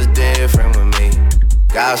was different with me.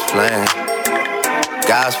 God's plan,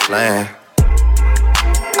 God's plan.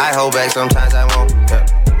 I hold back, sometimes I won't.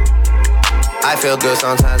 I feel good,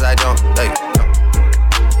 sometimes I don't.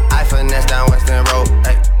 I finesse down Western Road.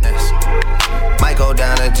 Might go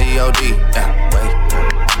down to G.O.D.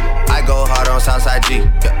 I go hard on Southside G.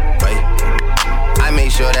 I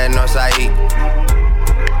make sure that Northside eat.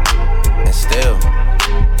 And still,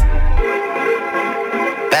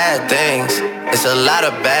 bad things. It's a lot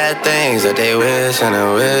of bad things that they wish and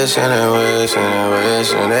they wish and they wish and they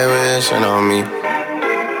wish and they wishing on me.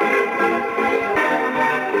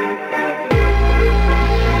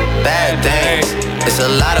 Bad things. It's a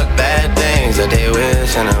lot of bad things that they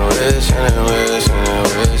wish and they wish and they wish and they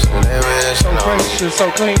wish and they wish on me. Shit so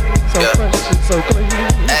clean, so fresh, shit so clean.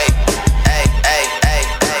 Hey, hey, hey, hey,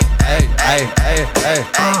 hey, hey, hey, hey, hey.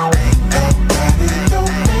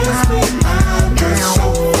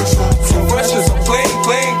 So fresh and so clean,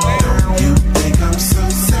 clean. You think I'm so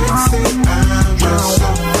sexy? I'm just so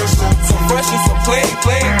fresh, so fresh and so clean,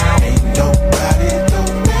 clean. Ain't nobody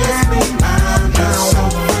don't miss me. I'm just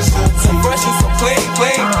so fresh and so clean,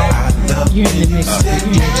 clean. You're in the mix with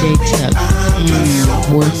DJ Tuc.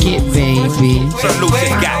 Work it, baby.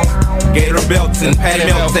 Salute, guys. Gator belts and Patty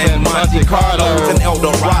Melts and Monte Carlos and El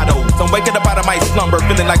Dorado. So I'm waking up out of my slumber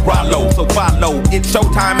feeling like Rollo. So follow, it's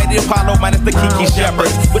showtime at the Apollo minus the Kiki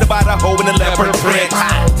Shepherds. With about a hoe in a leopard print.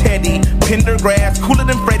 Teddy, Pendergrass, cooler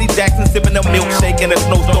than Freddie Jackson, sipping a milkshake in a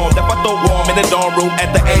snowstorm. That I throw warm in the dorm room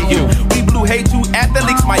at the AU. We blew hay to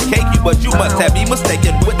athletes might cake you, but you must have me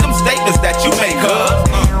mistaken with them statements that you make,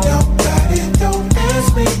 Nobody don't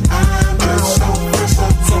ask me, I'm just so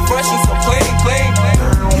fresh and so clean.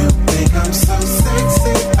 Girl, you think I'm so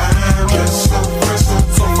sexy, I'm just so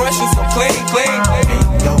fresh and so clean.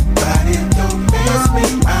 Ain't nobody don't ask me,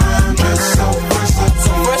 I'm just so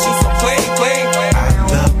fresh and so clean. I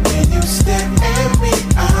love when you stare at me,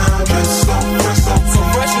 I'm just so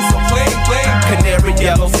fresh and so clean. Canary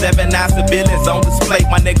yellow, 7 9 civilians on display.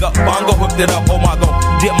 My nigga Bongo hooked it up. Oh my god,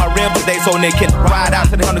 dip my rim today so they can ride out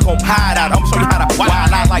to the honeycomb hide out. I'm show you how to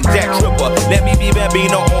wild out like Jack Tripper. Let me be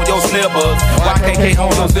Bambino on your slippers. YKK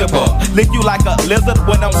on your zipper. Lick you like a lizard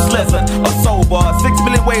when I'm slizzard or sober. 6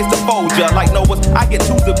 million ways to fold ya. Like Noah's, I get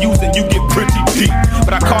 2s of views and you get pretty deep.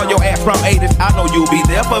 But I call your ass from 80s. I know you'll be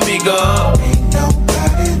there for me, girl. Ain't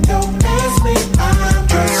nobody don't ask me, I'm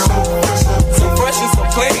just so fresh and so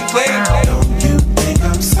clean. Don't you think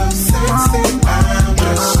I'm so sexy? I'm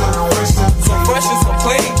just so fresh and so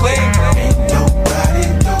clean. Ain't nobody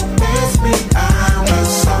don't ask me, I'm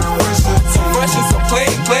just so fresh and so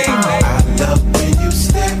clean. I love when you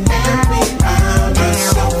stare at me, I'm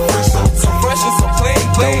just so fresh and so clean.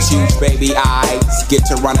 Those huge baby eyes get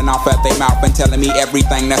to running off at their mouth and telling me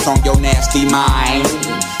everything that's on your nasty mind.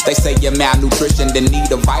 They say you're malnutrition, then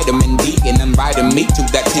need a vitamin D and inviting me to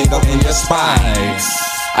that tingle in your spine.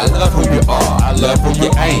 I love who you are, I love who you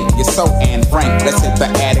ain't. You're so Anne Frank, let's hit the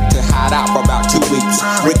attic to hide out for about 2 weeks.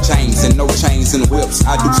 With chains and no chains and whips,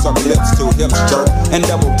 I do suck lips to hips jerk and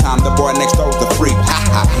double time. The boy next door's a freak. Ha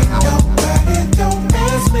ha. Nobody don't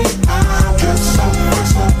ask me, I'm just so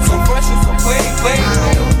fresh and so clean.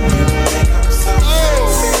 Don't you think I'm so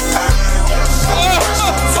sexy? I'm just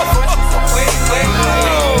so fresh and so clean.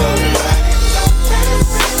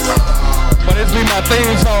 But this be my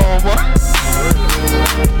theme song, boy.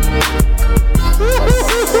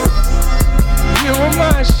 You were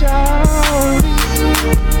my shawty.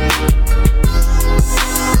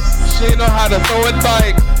 She know how to throw it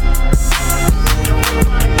back.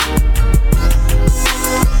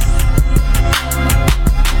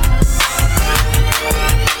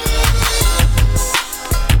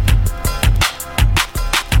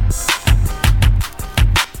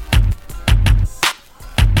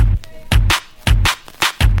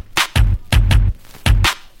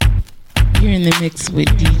 You're in the mix with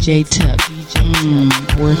DJ Tuc.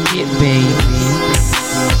 Work it, baby.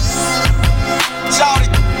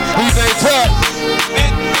 DJ Tuc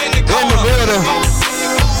in the building.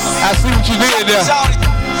 I see what you did there.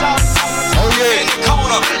 Oh yeah.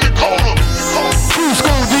 True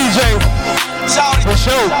school DJ. For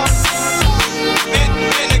sure.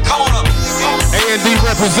 A&D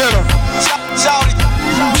representative.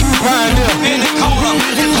 True pioneer.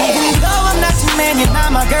 Though I'm not your man, you're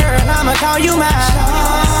not my girl, I'ma call you mine.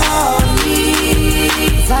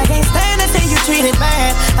 I can't stand to see you treated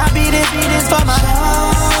bad. I beat this for my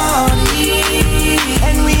shawty.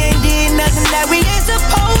 And we ain't did nothing that we ain't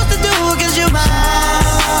supposed to do, cause you mine.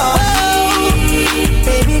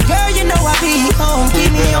 Baby girl, you know I be home,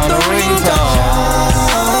 keep me on the ringtone.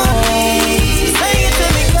 Say it to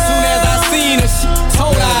me, girl. Soon as I seen her, she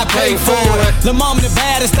told her I paid for it. The mom the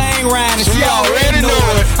baddest thing round and she already know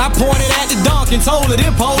it. I pointed at the dunk and told her this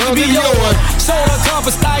supposed to be yours. Showed her a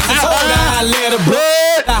couple stikes and told her I let her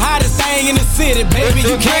blood. The hottest thing in the city, baby,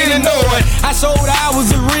 you can't ignore it. I showed her I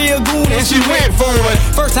was a real goon and she went for it.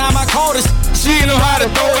 First time I caught her, she didn't know how to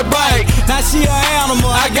throw it back. Now she an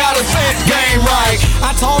animal, I got her sense game right.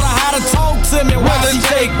 I taught her how to talk to me while she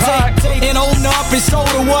take and open up and show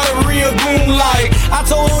her what a real goon like. I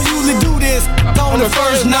told her usually do this on the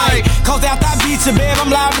first night, cause after I beat your babe,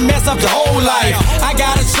 I'm liable to mess up your whole life. I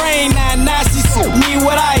got a train now she suit me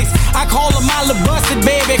with ice. I call her my little busted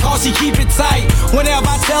baby, cause she keep it tight. Whenever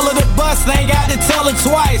I tell her to bust, I ain't got to tell her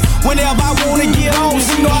twice. Whenever I wanna get on,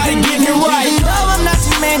 she know how to get me right. Though I'm not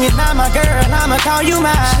your man, you're not my girl, I'ma call you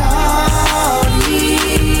mine. Shawty,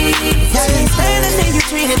 I can't stand to see you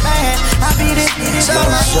treated bad. I beat it for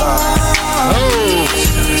my shawty.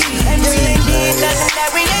 And we ain't did nothing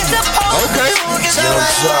that we ain't supposed to do, cause you're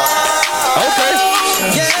my shawty. Okay.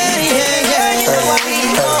 Yeah, you know I be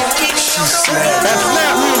home, keep me on the ringtone. That's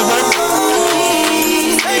snap music, baby.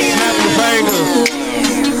 Snap your fingers.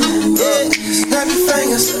 Snap your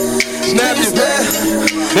fingers. Snap your fingers.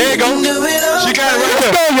 There you go. She got it right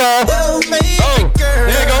there. Let's go, y'all. Oh, there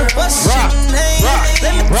you go.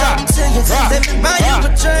 Rock.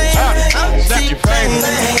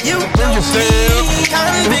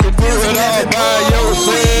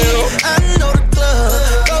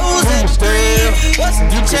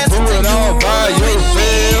 You can do it all by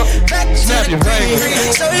yourself. Snap your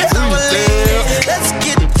fingers. Show you how I live. Let's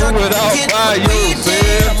get drunk. Do it all by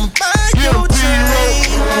yourself. Get a P-roll.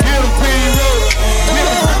 Get a P-roll.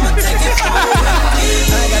 I'ma take it for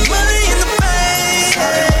I got money in the bank.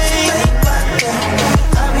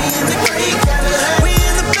 I be in the great Cadillac. We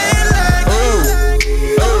in the bed like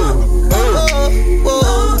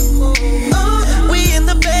we in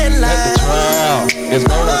the bed like it's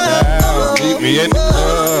going down. Meet me in the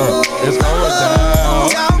club. It's going down.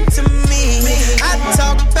 Talk to me. I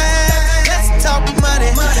talk back. Let's talk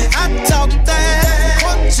money. I talk that.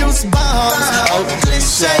 Quote juice bombs. Oh,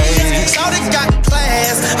 cliches. So they got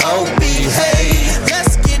class. Oh, behave.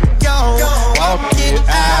 Let's get gone. Walk it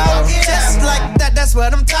out. Just like that. That's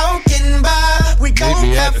what I'm talking about. We gon'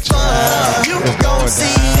 have fun. You gon'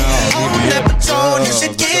 see. On that Patron, you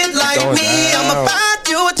should get like me. I'ma buy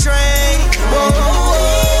you a train. Whoa.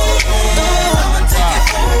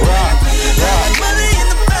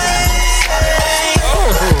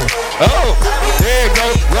 Oh, there you go.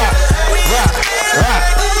 Rock.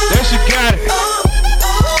 There she got it.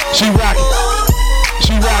 She rockin'.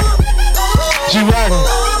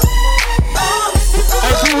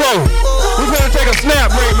 Hey, P-Roll, we gonna take a snap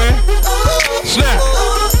break, man. Snap.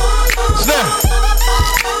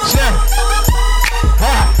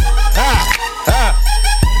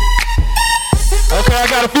 Okay, I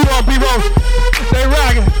got a few on P-Roll. They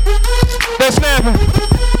rockin'. They snapping.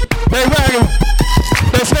 They rockin'.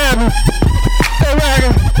 They snapping. They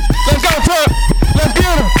rockin'. Let's go, Tuc. Let's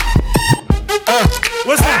get them.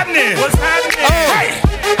 What's happening? Hey,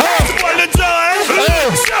 it's boy Lil John.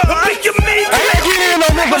 Pick your meat.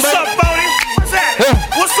 What's up, Bodie? What's happening?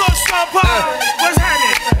 What's up, Sean Paul? What's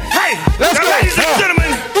happening? Hey, let's go. Ladies and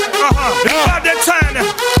gentlemen. About that time now.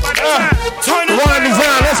 Turn it around.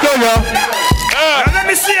 Let's go, y'all. Now let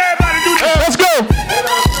me see everybody do this. Let's go.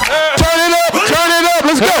 Turn it up.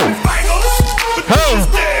 Let's go.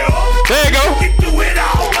 There you go. Do it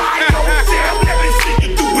all by yourself. Let me see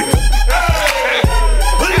you do it.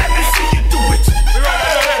 Let me see you do it.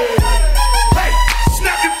 Hey,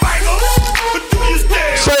 snap your fingers, but do you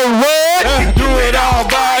still? Say what? Do it all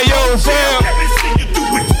by yourself. Let me see you do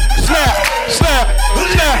it. Snap.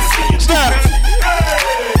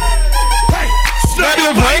 Hey, snap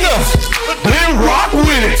your fingers. Then rock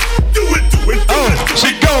with it. Do it.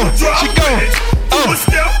 She going. Do a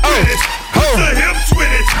step with it. Put your hips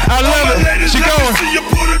with it. I love it. She going. See you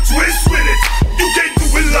put a twist with it. You can't do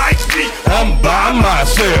it like me. I'm by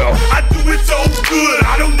myself. I do it so good.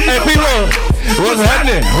 I don't need Hey, P-Roll, what's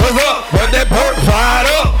happening? What's up? Put that perk fired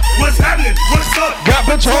up. What's happening? What's up? Got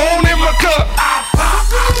Patron in my cup.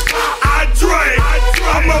 I drink.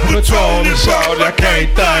 I'm a Patron and salt. I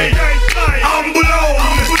can't think. I'm blown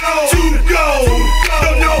to go.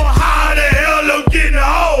 Don't know how the hell I'm getting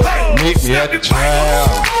home. Meet me at the trial.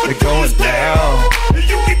 It's going down.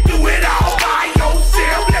 You can do it all by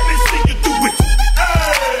yourself. Let me see you do it.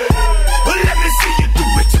 Let me see you do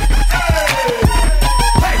it.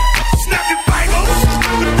 Hey, snap your fingers.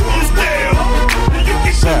 Do it still. You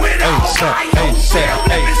can do it all by yourself.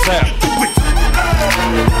 Let me see you do it.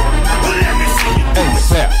 Let me see you do it.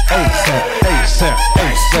 ASAP.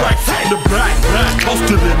 Right from the back,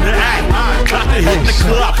 posted in the act. Got to hit the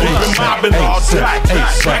club, been mobbing all day.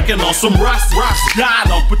 Cracking on some rocks,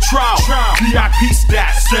 dying on patrol. VIP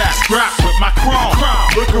stats, strapped with my chrome.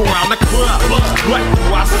 Look around the club, what do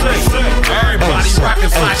I say? Everybody rocking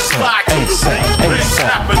slide to the beat.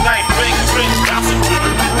 Snapping ain't big, bouncing to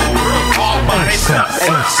the room. All body stops.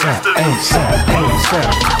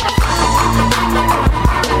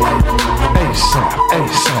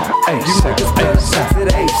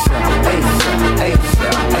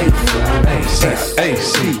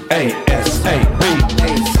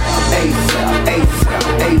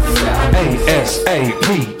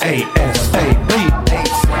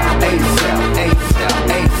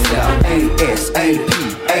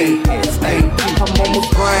 I'm on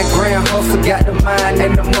my grind, hustle, got the mind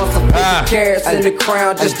and the muscle. Carrots in the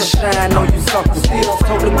crown just to shine on you suckers. Still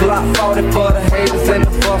told the Glock 40 for the haters and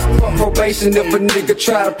the busters. Probation if a nigga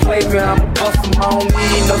try to play me, I'ma bust him. I don't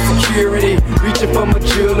need no security. Reaching for my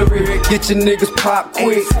jewelry. Get your niggas pop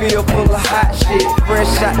quick. Feel full of hot shit.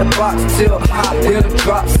 Fresh out the box till hot. Then a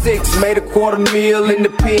drop 6. Made a $250,000 in the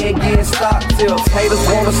pen getting stock tills. Haters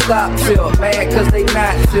wanna stop till. Mad cause they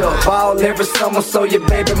not till. Ball every summer so your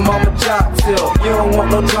baby mama job till. You don't want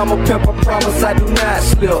no drama, pimp, I promise I do not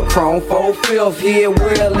slip. Chrome 4/5, here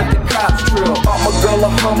well if the cops drill. Bought my girl a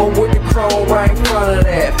Hummer with the chrome right in front of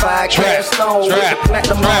that. 5 cash stone with the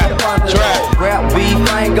platinum on the front of that. Rap beef,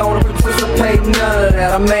 I ain't gonna participate in none of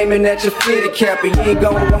that. I'm aiming at your fitted cap and you ain't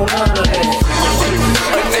gonna want none of that.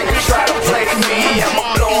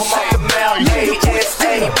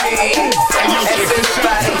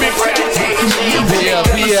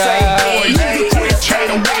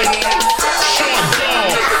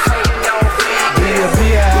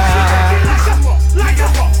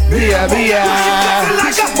 Bia, Bia.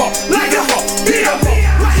 Like a fuck, like a fuck, Bia,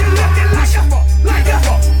 Bia. Why you looking like a fuck, like a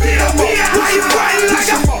fuck, Bia, Bia. Why you crying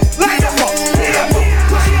like a fuck, like a fuck, Bia, Bia.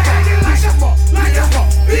 Why you acting like a fuck, like a fuck,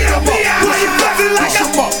 Bia, Bia. Why you fucking like a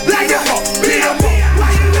fuck, like a fuck, Bia, Bia.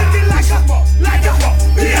 Why you looking like a fuck, like a fuck,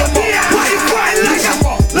 Bia, Bia. Why you crying like a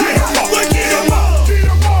fuck, like a fuck, get him up,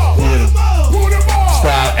 get him up, put him up.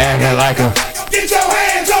 Stop acting like a. Get your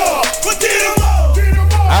hands up, get him up, get him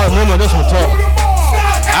up. I remember this one talk.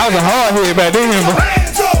 I was a hard head back then, bro.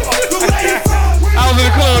 I was in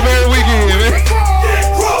the club every weekend, man.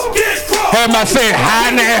 Had my set high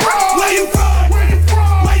now.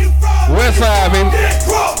 West side, man.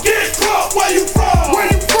 Where you from?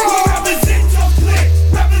 Represent your clique.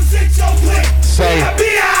 Represent your clique. Say.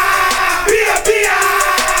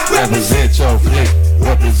 Represent your clique.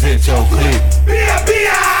 Represent your clique.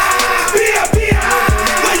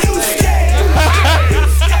 Where you scared?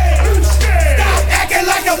 Stop acting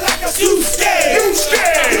like a you scared. You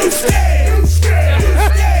scared. Stop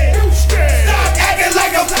acting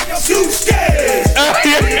like a you scared.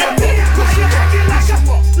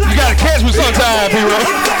 You gotta catch me sometime, people.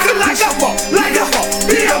 Like a fuck, like a fuck,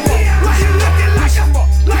 Bia, Bia. Why you looking like a fuck,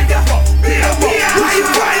 like a fuck, Bia, Bia. Why you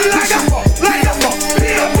crying like a fuck, like a fuck,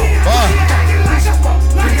 Bia, Bia. Why you acting like a fuck,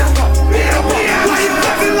 like a fuck, Bia, Bia. Why you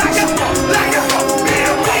looking like a fuck, like a fuck,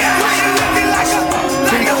 Bia, Bia. Why you looking like a fuck, like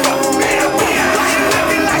a fuck, Bia, Bia. Why you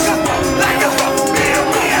looking like a fuck, like a fuck, Bia,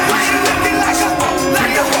 Bia. Why you looking like a fuck,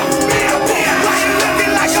 like a fuck, Bia, Bia. Why you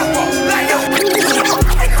looking like a fuck, like a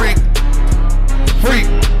freak, freak.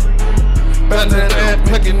 Bend that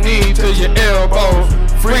hook your knee to your elbows.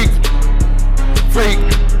 Freak, freak.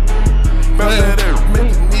 Bend that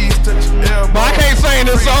make your knees touch your elbows. But I can't sing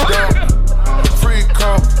this song. Freak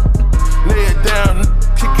up, lay it down,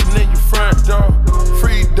 kicking in your front door.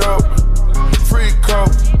 Free dope, freak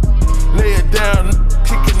up, lay it down,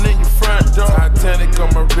 kicking in your front door. Titanic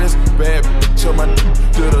on my wrist, bad bitch on my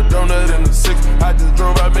do the donut in the six. I just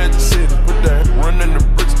drove out Magic City, put that run in the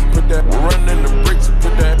bricks, put that run in the bricks,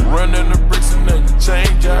 put that run in the bricks, and then you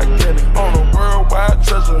change, I get it. On a worldwide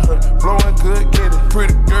treasure hunt, blowing good, get it.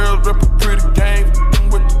 Pretty girls rep a pretty game,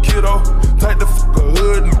 with the kiddo. Tight the fuck a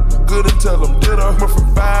hood, good until I'm ditto. Went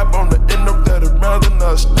from 5 on the end of that, rather than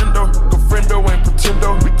a stendo. Go friendo and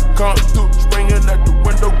pretendo, we can come through, swinging at the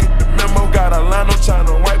window, get the memo. Got a line on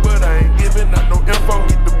China white, but I ain't giving out no info.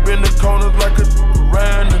 Get the bend the corners like a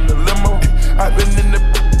around in the limo. I've been in the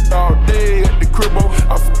all day at the cribbo.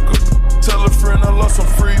 I fuck up, tell a friend I lost some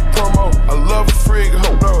free promo. I love a freak,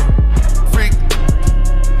 hold on. Freak,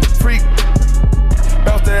 freak.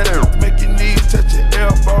 Bounce that air, make your knees touch your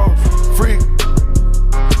elbows. Freak,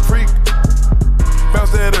 freak.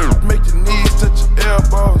 Bounce that air, make your knees touch your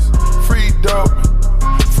elbows. Free dope,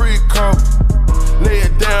 free coke. Lay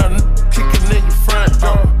it down, kicking in your front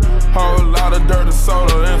door. Whole lot of dirty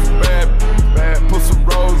soda and some bad. Put some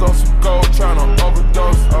rolls on some gold, tryna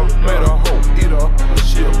overdose. Made a hoe eat up,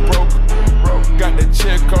 shit broke. Got that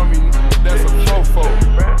check on me, that's a fofo.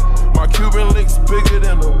 My Cuban links bigger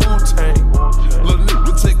than a Wu-Tang. Little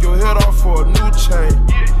nigga, take your head off for a new chain.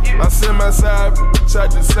 I send my side bitch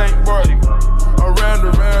out to St. Barty. I round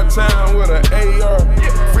around town with an AR.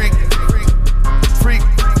 Freak, freak, freak,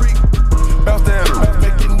 freak. Bounce down,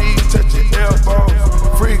 make your knees touch your elbows.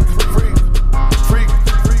 Freak, freak, freak,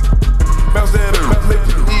 freak. Bounce down, make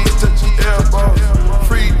your knees touch your elbows.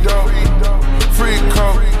 Free dope, free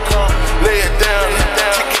coke. Lay it down,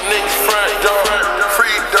 kicking in your front door.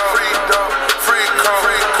 Free dope, free coke.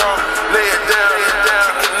 Lay it down,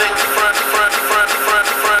 kicking in your front.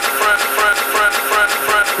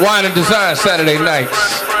 Wine and Design Saturday nights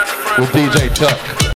with DJ Tuc.